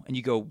now and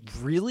you go,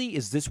 really?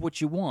 Is this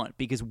what you want?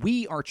 Because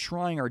we are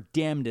trying our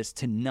damnedest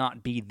to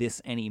not be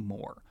this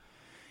anymore.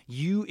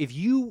 If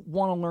you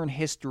want to learn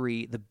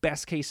history, the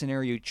best case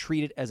scenario,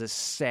 treat it as a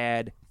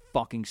sad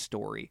fucking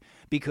story,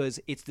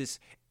 because it's this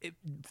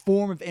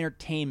form of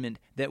entertainment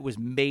that was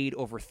made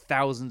over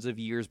thousands of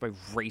years by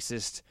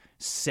racist,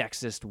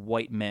 sexist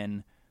white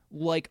men,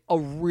 like a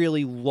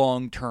really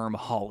long-term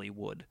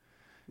Hollywood.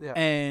 Yeah.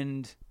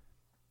 And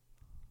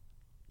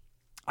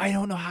I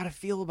don't know how to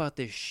feel about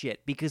this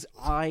shit, because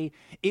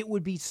it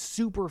would be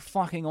super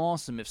fucking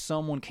awesome if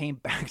someone came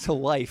back to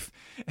life,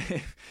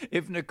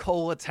 if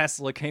Nikola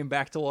Tesla came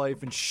back to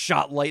life and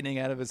shot lightning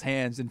out of his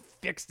hands and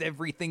fixed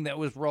everything that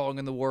was wrong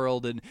in the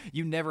world, and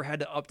you never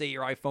had to update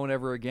your iPhone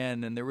ever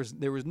again, and there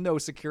was no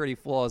security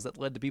flaws that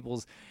led to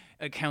people's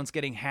accounts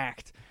getting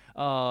hacked.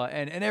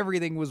 And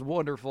everything was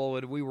wonderful,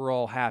 and we were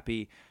all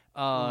happy.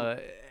 That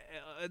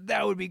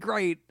would be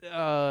great.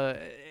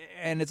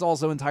 And it's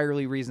also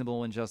entirely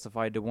reasonable and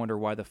justified to wonder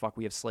why the fuck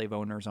we have slave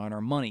owners on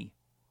our money.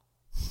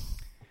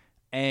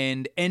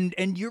 And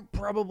you're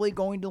probably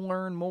going to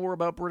learn more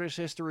about British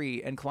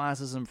history and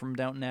classism from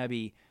Downton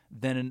Abbey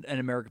than an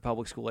American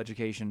public school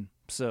education.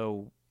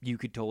 So you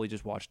could totally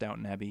just watch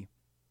Downton Abbey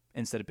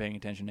instead of paying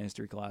attention to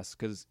history class,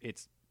 because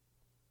it's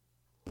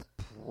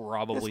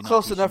probably It's not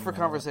close teaching enough you for a lot.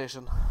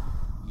 conversation.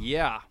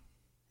 Yeah.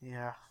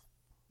 Yeah.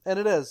 And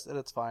it is, and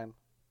it's fine.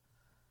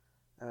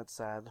 And it's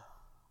sad.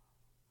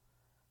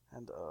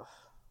 And,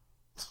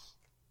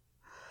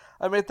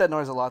 I make that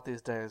noise a lot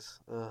these days.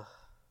 Ugh.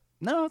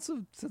 No, it's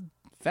a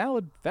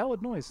valid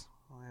noise.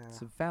 Oh, yeah.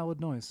 It's a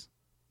valid noise.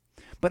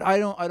 But I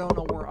don't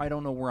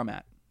know where I'm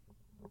at.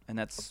 And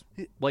that's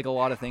like a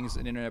lot of things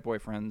in Internet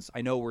Boyfriends.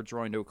 I know we're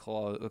drawing to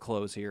a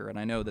close here, and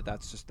I know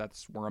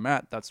that's where I'm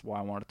at. That's why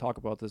I want to talk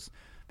about this,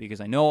 because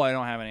I know I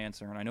don't have an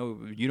answer, and I know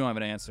you don't have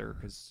an answer,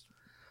 because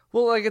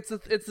Well, like, it's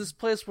this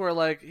place where,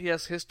 like,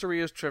 yes, history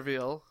is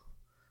trivial,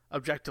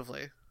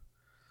 objectively.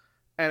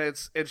 And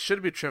it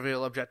should be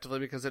trivial objectively,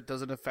 because it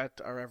doesn't affect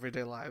our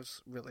everyday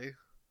lives, really.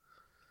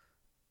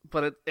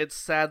 But it's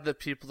sad that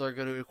people are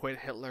going to equate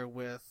Hitler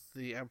with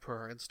the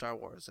Emperor in Star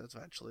Wars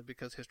eventually,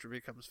 because history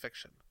becomes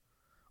fiction.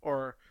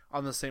 Or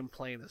on the same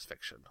plane as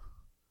fiction.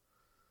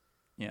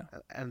 yeah.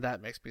 And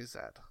that makes me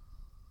sad.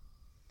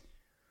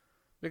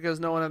 Because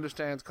no one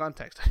understands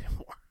context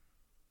anymore.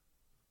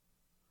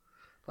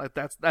 Like,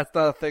 that's not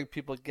a thing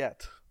people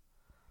get.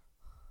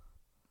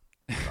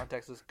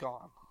 Context is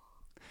gone.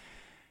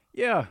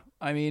 Yeah,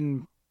 I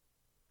mean,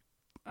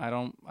 I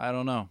don't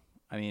know.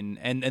 I mean,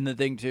 and the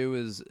thing too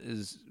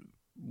is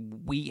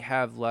we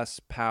have less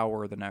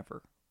power than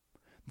ever.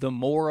 the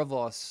more of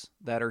us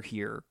that are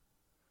here,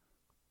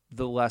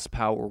 the less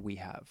power we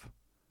have.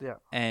 Yeah.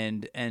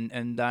 And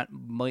that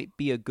might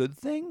be a good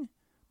thing,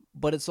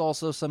 but it's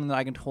also something that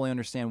I can totally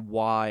understand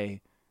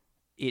why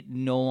it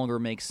no longer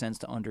makes sense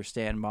to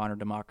understand modern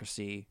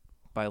democracy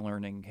by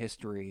learning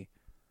history.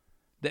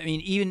 I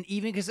mean, even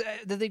because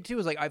the thing too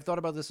is like I've thought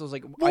about this. I was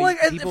like,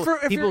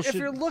 if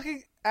you're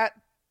looking at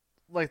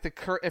like the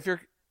current, if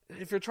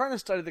you're trying to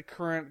study the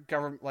current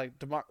government like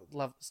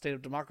state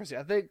of democracy,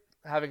 I think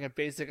having a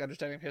basic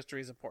understanding of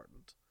history is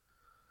important.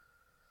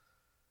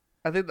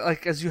 I think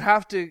like as you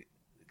have to,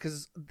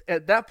 because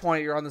at that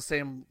point you're on the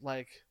same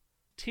like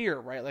tier,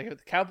 right? Like the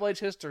capital H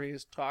history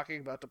is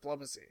talking about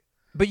diplomacy.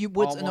 But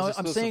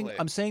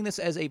I'm saying this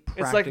as a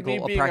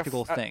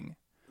practical thing.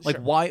 Like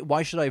Sure.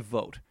 why should I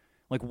vote?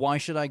 Like why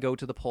should I go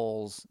to the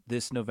polls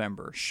this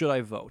November? Should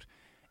I vote?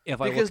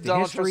 If I look at the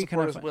Donald history,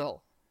 Trump supporters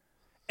will.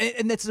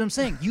 And that's what I'm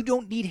saying. You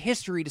don't need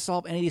history to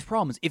solve any of these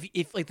problems.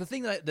 If like the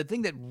thing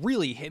that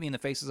really hit me in the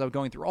face as I was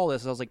going through all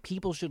this, I was like,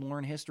 people should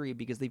learn history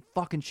because they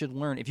fucking should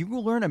learn. If you go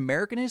learn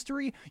American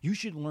history, you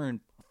should learn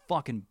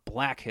fucking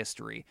Black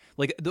history.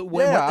 Like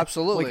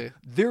absolutely. Like,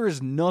 there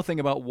is nothing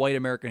about white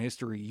American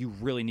history you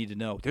really need to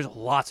know. There's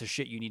lots of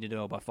shit you need to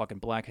know about fucking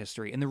Black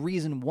history, and the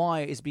reason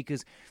why is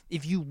because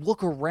if you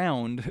look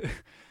around,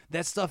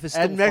 that stuff is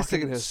still and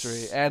Mexican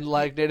history and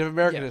like Native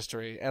American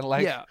history and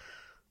like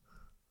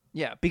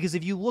Yeah, because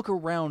if you look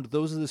around,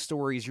 those are the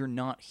stories you're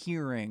not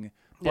hearing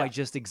by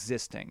just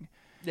existing.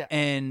 Yeah.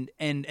 And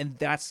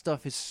that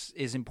stuff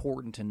is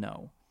important to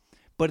know.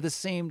 But at the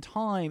same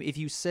time, if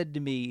you said to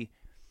me,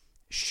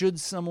 should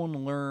someone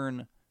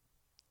learn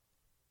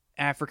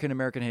African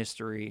American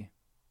history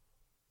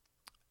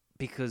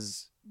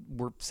because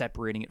we're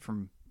separating it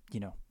from,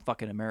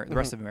 fucking the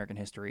rest of American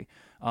history,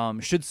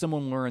 should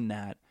someone learn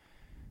that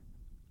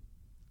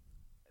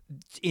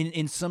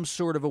in some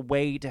sort of a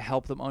way to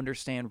help them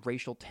understand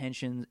racial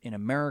tensions in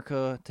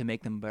America, to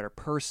make them a better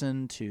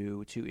person,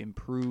 to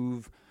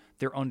improve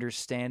their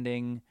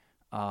understanding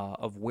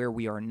of where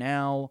we are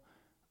now?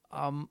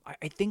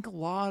 I think a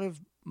lot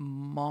of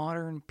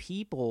modern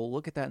people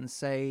look at that and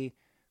say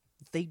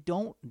they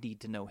don't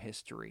need to know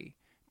history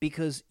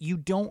because you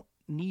don't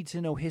need to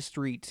know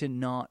history to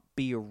not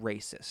be a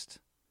racist.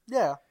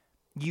 Yeah.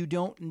 You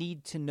don't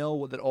need to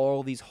know that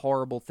all these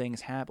horrible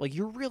things happen. Like,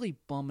 you're really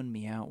bumming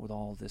me out with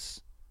all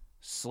this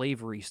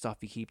slavery stuff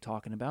you keep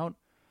talking about.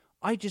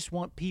 I just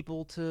want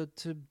people to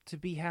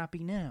be happy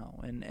now.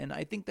 And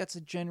I think that's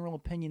a general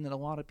opinion that a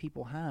lot of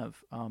people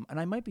have. And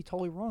I might be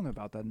totally wrong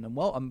about that. And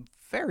I'm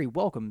very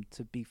welcome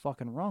to be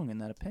fucking wrong in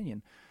that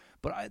opinion.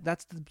 But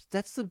that's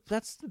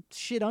the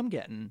shit I'm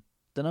getting,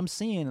 that I'm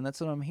seeing, and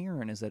that's what I'm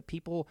hearing, is that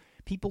people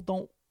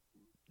don't,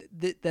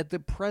 that the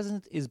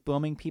present is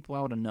bumming people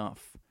out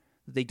enough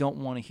that they don't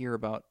want to hear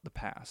about the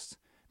past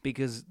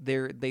because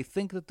they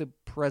think that the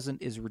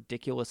present is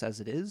ridiculous as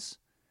it is,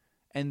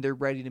 and they're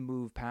ready to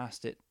move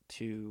past it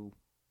to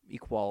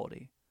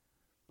equality.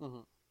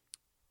 Mm-hmm.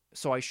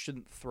 So I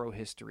shouldn't throw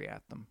history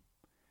at them.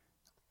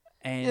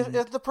 And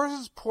if the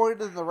person's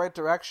pointed in the right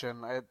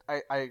direction,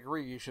 I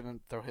agree. You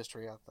shouldn't throw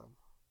history at them.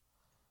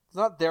 It's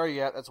not there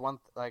yet. That's one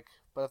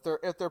but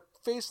if they're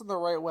facing the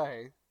right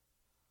way,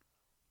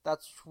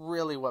 that's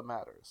really what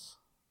matters.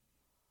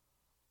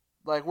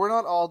 Like, we're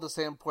not all at the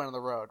same point on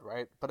the road,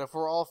 right? But if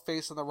we're all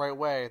facing the right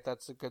way,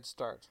 that's a good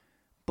start.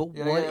 But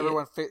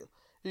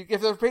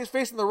if they're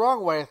facing the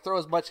wrong way, throw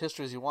as much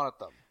history as you want at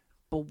them.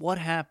 But what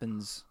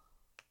happens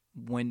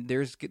when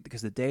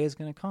because the day is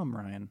going to come,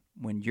 Ryan,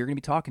 when you're going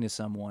to be talking to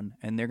someone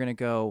and they're going to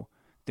go,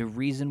 the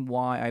reason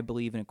why I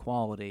believe in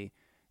equality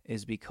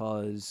is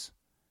because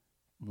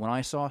when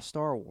I saw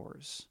Star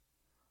Wars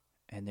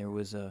and there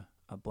was a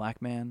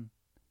black man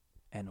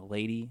and a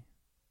lady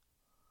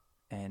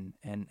and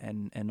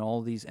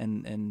all these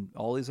and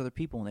all these other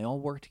people, and they all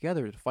work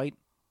together to fight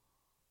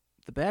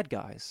the bad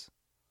guys.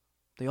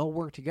 They all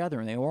work together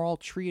and they were all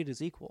treated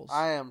as equals.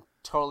 I am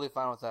totally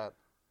fine with that.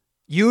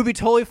 You would be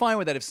totally fine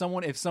with that if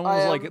someone was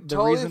like the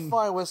totally reason.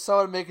 Fine with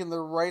someone making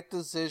the right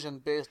decision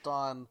based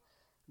on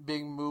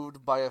being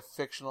moved by a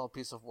fictional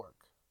piece of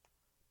work.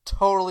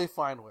 Totally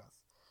fine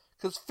with,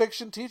 because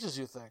fiction teaches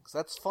you things.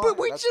 That's fine. But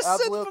we That's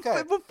just said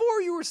okay.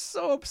 before you were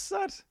so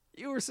upset.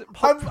 You were.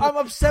 I'm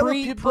upset with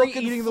people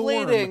eating the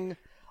worm. conflating.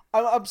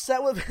 I'm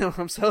upset with people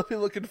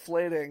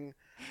conflating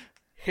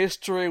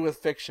history with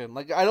fiction.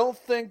 Like, I don't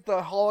think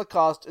the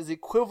Holocaust is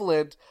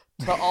equivalent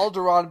to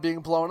Alderaan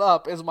being blown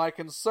up. Is my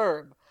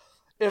concern.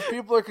 If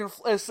people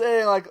are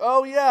saying like,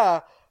 "Oh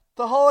yeah,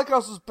 the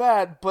Holocaust was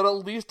bad, but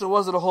at least it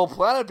wasn't a whole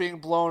planet being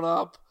blown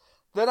up,"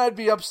 then I'd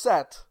be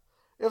upset.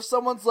 If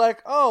someone's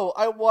like, "Oh,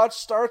 I watched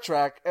Star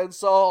Trek and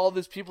saw all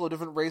these people of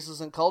different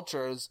races and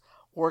cultures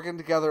working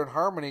together in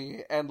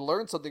harmony and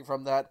learned something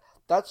from that,"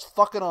 that's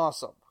fucking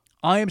awesome.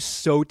 I am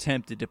so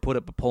tempted to put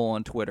up a poll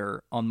on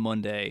Twitter on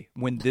Monday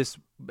when this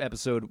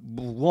episode,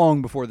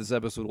 long before this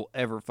episode will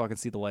ever fucking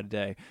see the light of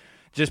day,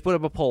 Just put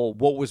up a poll.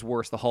 What was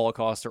worse, the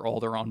Holocaust or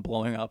Alderaan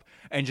blowing up?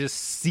 And just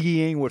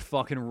seeing what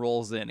fucking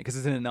rolls in. Because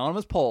it's an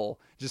anonymous poll.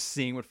 Just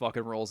seeing what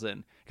fucking rolls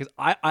in. Because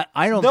I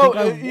don't think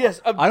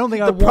I don't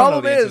think I want to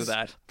know the answer to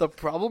that. The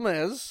problem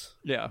is,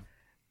 yeah,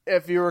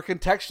 if you were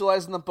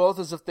contextualizing them both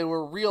as if they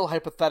were real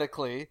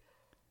hypothetically,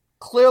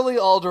 clearly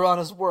Alderaan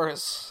is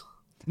worse.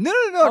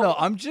 No.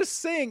 I'm just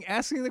saying,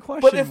 asking the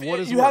question, But if what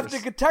is you worse?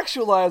 have to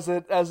contextualize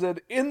it as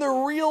in the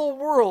real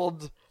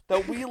world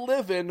that we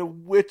live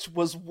in, which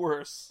was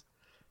worse?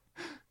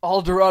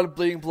 Alderaan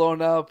being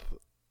blown up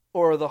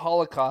or the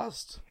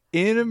Holocaust?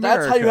 In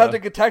America. That's how you have to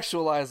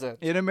contextualize it.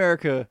 In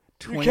America,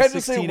 You can't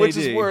just say 2016 which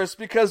AD. is worse,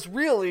 because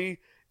really,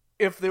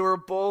 if they were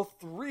both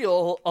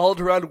real,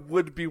 Alderaan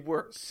would be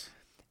worse.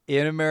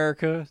 In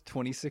America,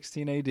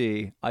 2016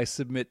 AD, I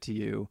submit to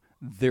you,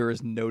 there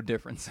is no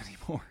difference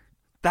anymore.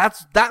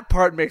 That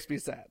part makes me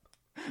sad.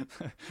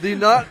 I'm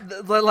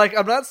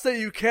not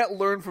saying you can't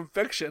learn from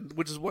fiction,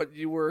 which is what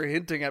you were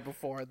hinting at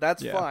before.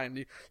 That's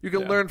fine. You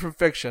can learn from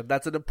fiction.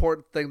 That's an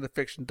important thing that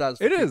fiction does.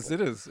 It is.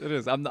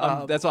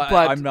 That's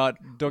why I'm not.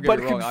 Don't get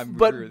me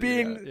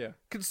wrong.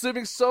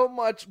 Consuming so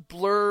much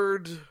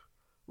blurred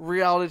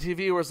reality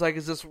TV, where it's like,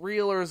 is this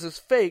real or is this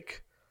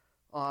fake?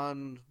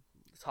 On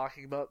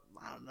talking about,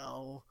 I don't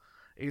know,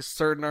 a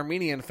certain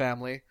Armenian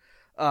family.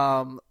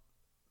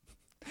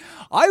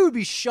 I would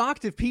be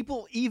shocked if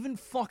people even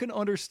fucking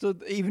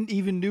understood,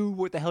 even knew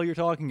what the hell you're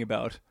talking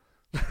about.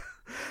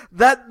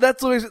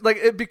 That's what makes it,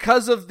 like,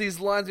 because of these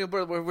lines,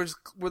 where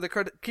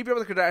the Keeping Up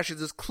with the Kardashians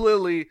is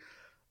clearly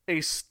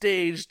a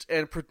staged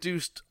and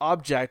produced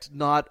object,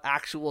 not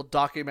actual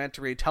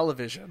documentary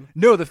television.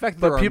 No, the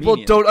fact that but people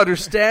don't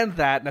understand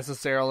that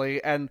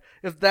necessarily, and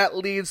if that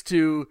leads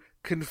to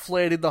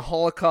conflating the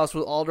Holocaust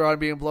with Alderaan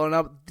being blown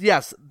up,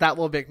 yes, that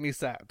will make me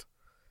sad,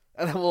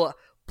 and I will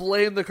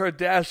blame the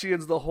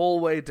Kardashians the whole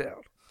way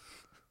down.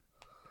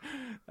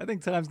 I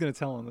think time's gonna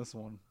tell on this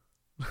one.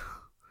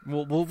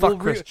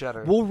 Kris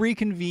Jenner. We'll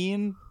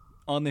reconvene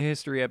on the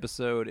history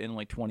episode in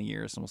like 20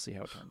 years, and we'll see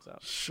how it turns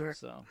out. Sure.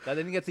 So I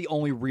think that's the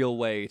only real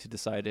way to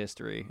decide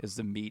history, is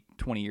to meet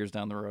 20 years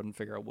down the road and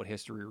figure out what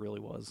history really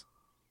was.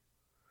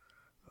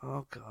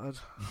 Oh God!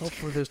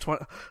 Hopefully there's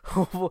 20.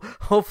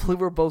 Hopefully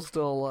we're both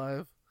still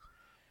alive.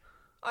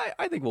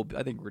 I think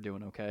we're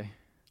doing okay.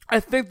 I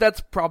think that's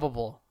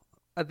probable.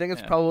 I think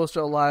it's probable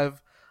still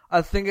alive.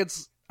 I think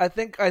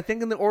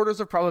in the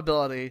orders of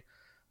probability,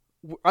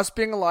 us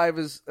being alive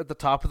is at the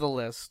top of the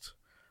list.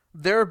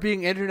 There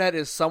being internet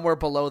is somewhere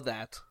below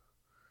that.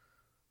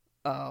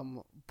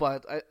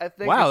 But I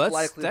think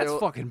that's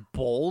fucking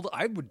bold.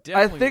 I would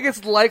definitely. I think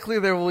it's likely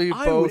there will be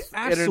both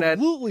internet and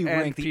absolutely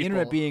rank the people.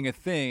 internet being a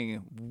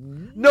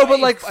thing. No, but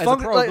like as a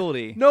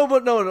probability. no,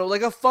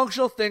 like a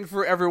functional thing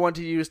for everyone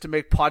to use to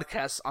make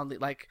podcasts on the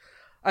like.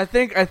 I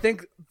think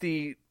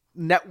the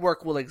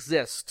network will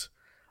exist.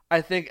 I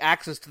think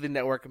access to the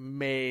network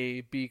may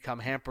become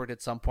hampered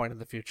at some point in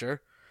the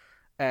future,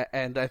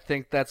 and I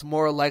think that's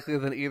more likely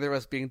than either of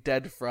us being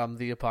dead from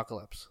the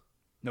apocalypse.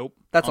 Nope,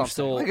 that's all I'm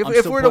saying. Like,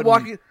 if we're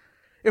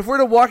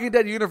in a Walking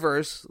Dead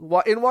universe,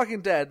 in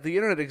Walking Dead, the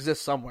internet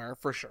exists somewhere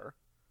for sure.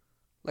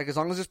 Like, as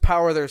long as there's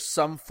power, there's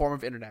some form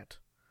of internet.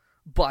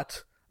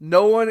 But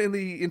no one in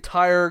the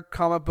entire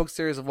comic book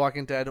series of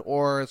Walking Dead,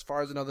 or as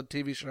far as I know, the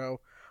TV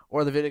show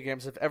or the video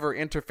games, have ever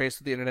interfaced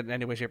with the internet in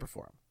any way, shape, or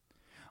form.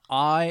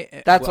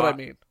 That's what I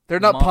mean. They're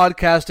not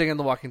podcasting in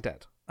The Walking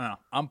Dead.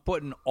 I'm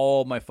putting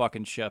all my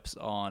fucking chips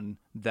on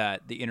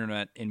that the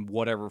internet, in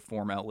whatever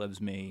form,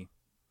 outlives me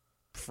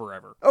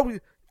forever. Oh,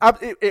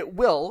 it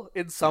will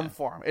in some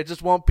form. It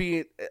just won't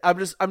be. I'm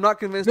not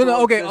convinced.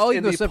 No. Okay, I'll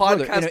in go the a step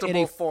further.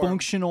 podcastable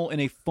form.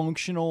 In a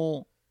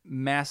functional,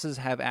 masses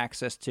have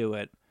access to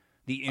it.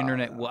 The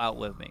internet will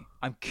outlive me.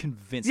 I'm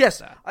convinced.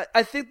 Yes, of that.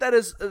 I think that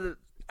is.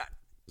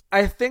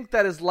 I think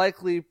that is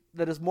likely.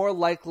 That is more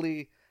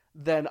likely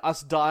than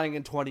us dying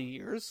in 20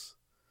 years.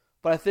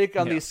 But I think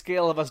on the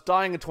scale of us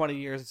dying in 20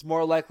 years, it's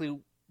more likely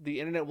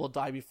the internet will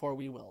die before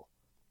we will.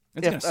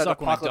 It's going to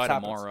suck when I die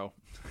tomorrow.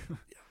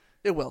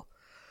 It will.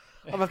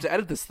 I'm going to have to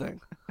edit this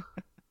thing.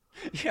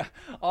 Yeah.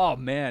 Oh,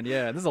 man.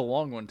 Yeah. This is a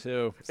long one,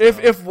 too. So.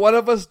 If one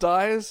of us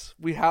dies,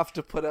 we have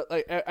to put out...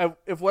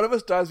 if one of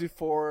us dies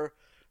before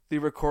the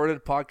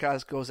recorded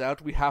podcast goes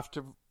out, we have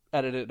to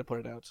edit it and put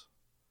it out.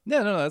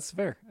 No, that's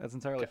fair. That's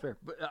entirely fair.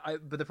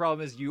 But the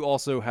problem is you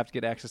also have to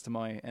get access to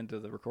my end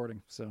of the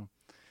recording, so...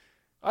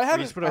 I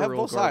have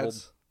both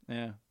sides.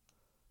 Yeah.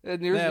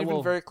 And yours has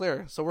been very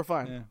clear, so we're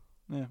fine.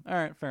 Yeah. All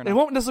right, fair enough. It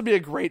won't necessarily be a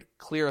great,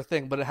 clear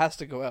thing, but it has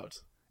to go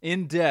out.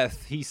 In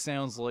death, he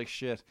sounds like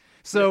shit.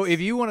 So if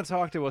you want to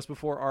talk to us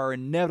before our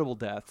inevitable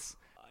deaths,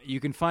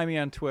 you can find me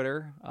on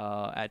Twitter,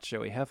 at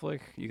Joey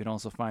Heflick. You can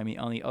also find me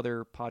on the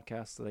other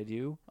podcasts that I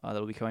do that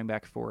will be coming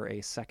back for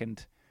a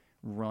second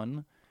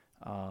run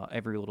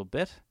every little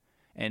bit.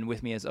 And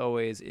with me, as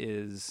always,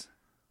 is...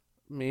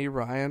 me,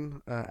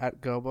 Ryan,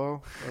 at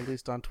Gobo, or at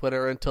least on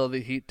Twitter, until the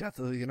heat death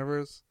of the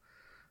universe.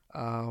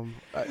 No.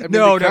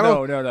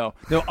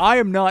 I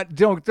am not.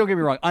 Don't get me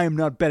wrong. I am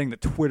not betting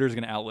that Twitter is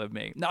going to outlive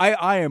me.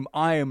 I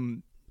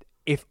am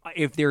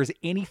if there's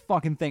any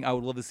fucking thing I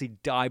would love to see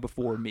die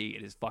before me,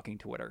 it is fucking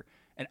Twitter.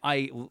 And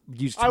I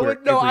use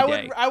Twitter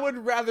every day. I would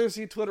rather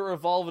see Twitter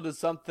evolve into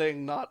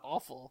something not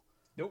awful.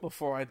 Nope.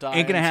 Before I die.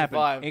 Ain't gonna happen.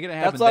 Survive. Ain't gonna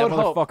happen. That's what that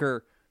I would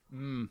motherfucker.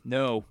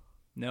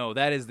 No.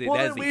 That is the. Well,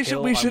 that is then the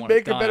hill we I should wanna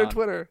make a die better on.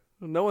 Twitter.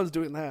 No one's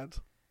doing that.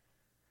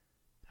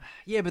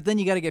 Yeah, but then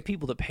you got to get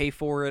people to pay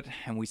for it,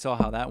 and we saw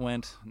how that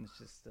went. And it's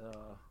just.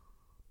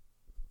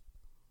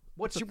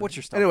 What's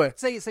your stuff? Anyway.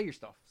 say your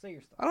stuff. Say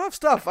your stuff. I don't have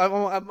stuff.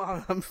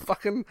 I'm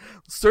fucking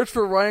search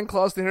for Ryan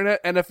Claus on the internet,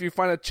 and if you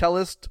find a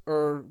cellist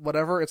or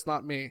whatever, it's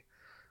not me.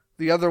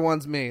 The other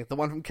one's me. The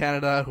one from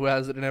Canada who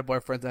has internet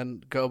boyfriends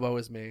and Gobo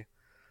is me.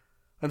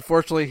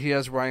 Unfortunately, he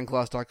has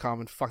RyanClaus.com,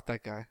 and fuck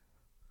that guy.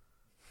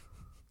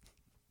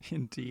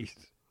 Indeed.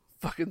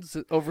 Fucking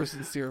over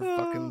sincere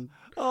fucking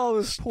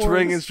This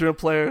string instrument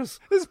players.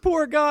 This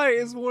poor guy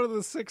is one of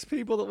the 6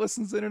 people that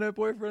listens to Internet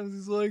Boyfriends.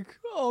 He's like,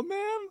 oh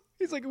man.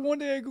 He's like, one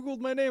day I googled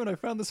my name and I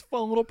found this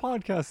fun little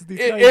podcast that these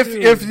guys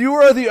do. If you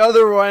are the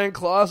other Ryan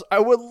Claus, I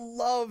would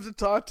love to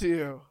talk to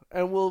you,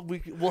 and we'll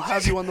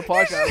have you on the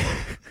podcast.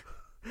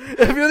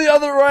 If you're the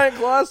other Ryan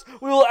Claus,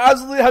 we will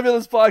absolutely have you on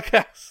this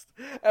podcast,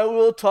 and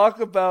we'll talk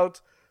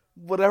about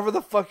whatever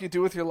the fuck you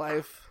do with your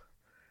life.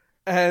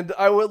 And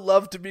I would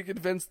love to be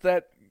convinced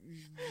that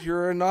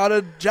you're not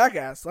a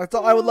jackass. That's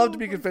all. I would love to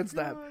be convinced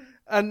that,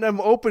 and I'm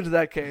open to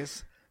that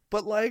case.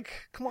 But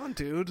like, come on,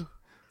 dude.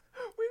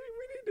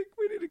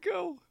 We need to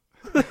go.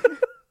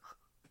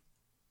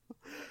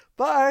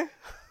 Bye.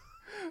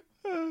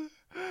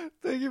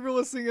 Thank you for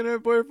listening,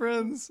 Internet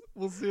Boyfriends.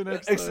 We'll see you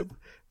next time.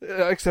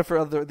 Except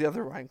for the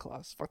other Ryan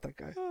Claus. Fuck that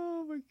guy.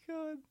 Oh my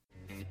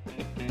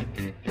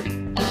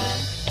god.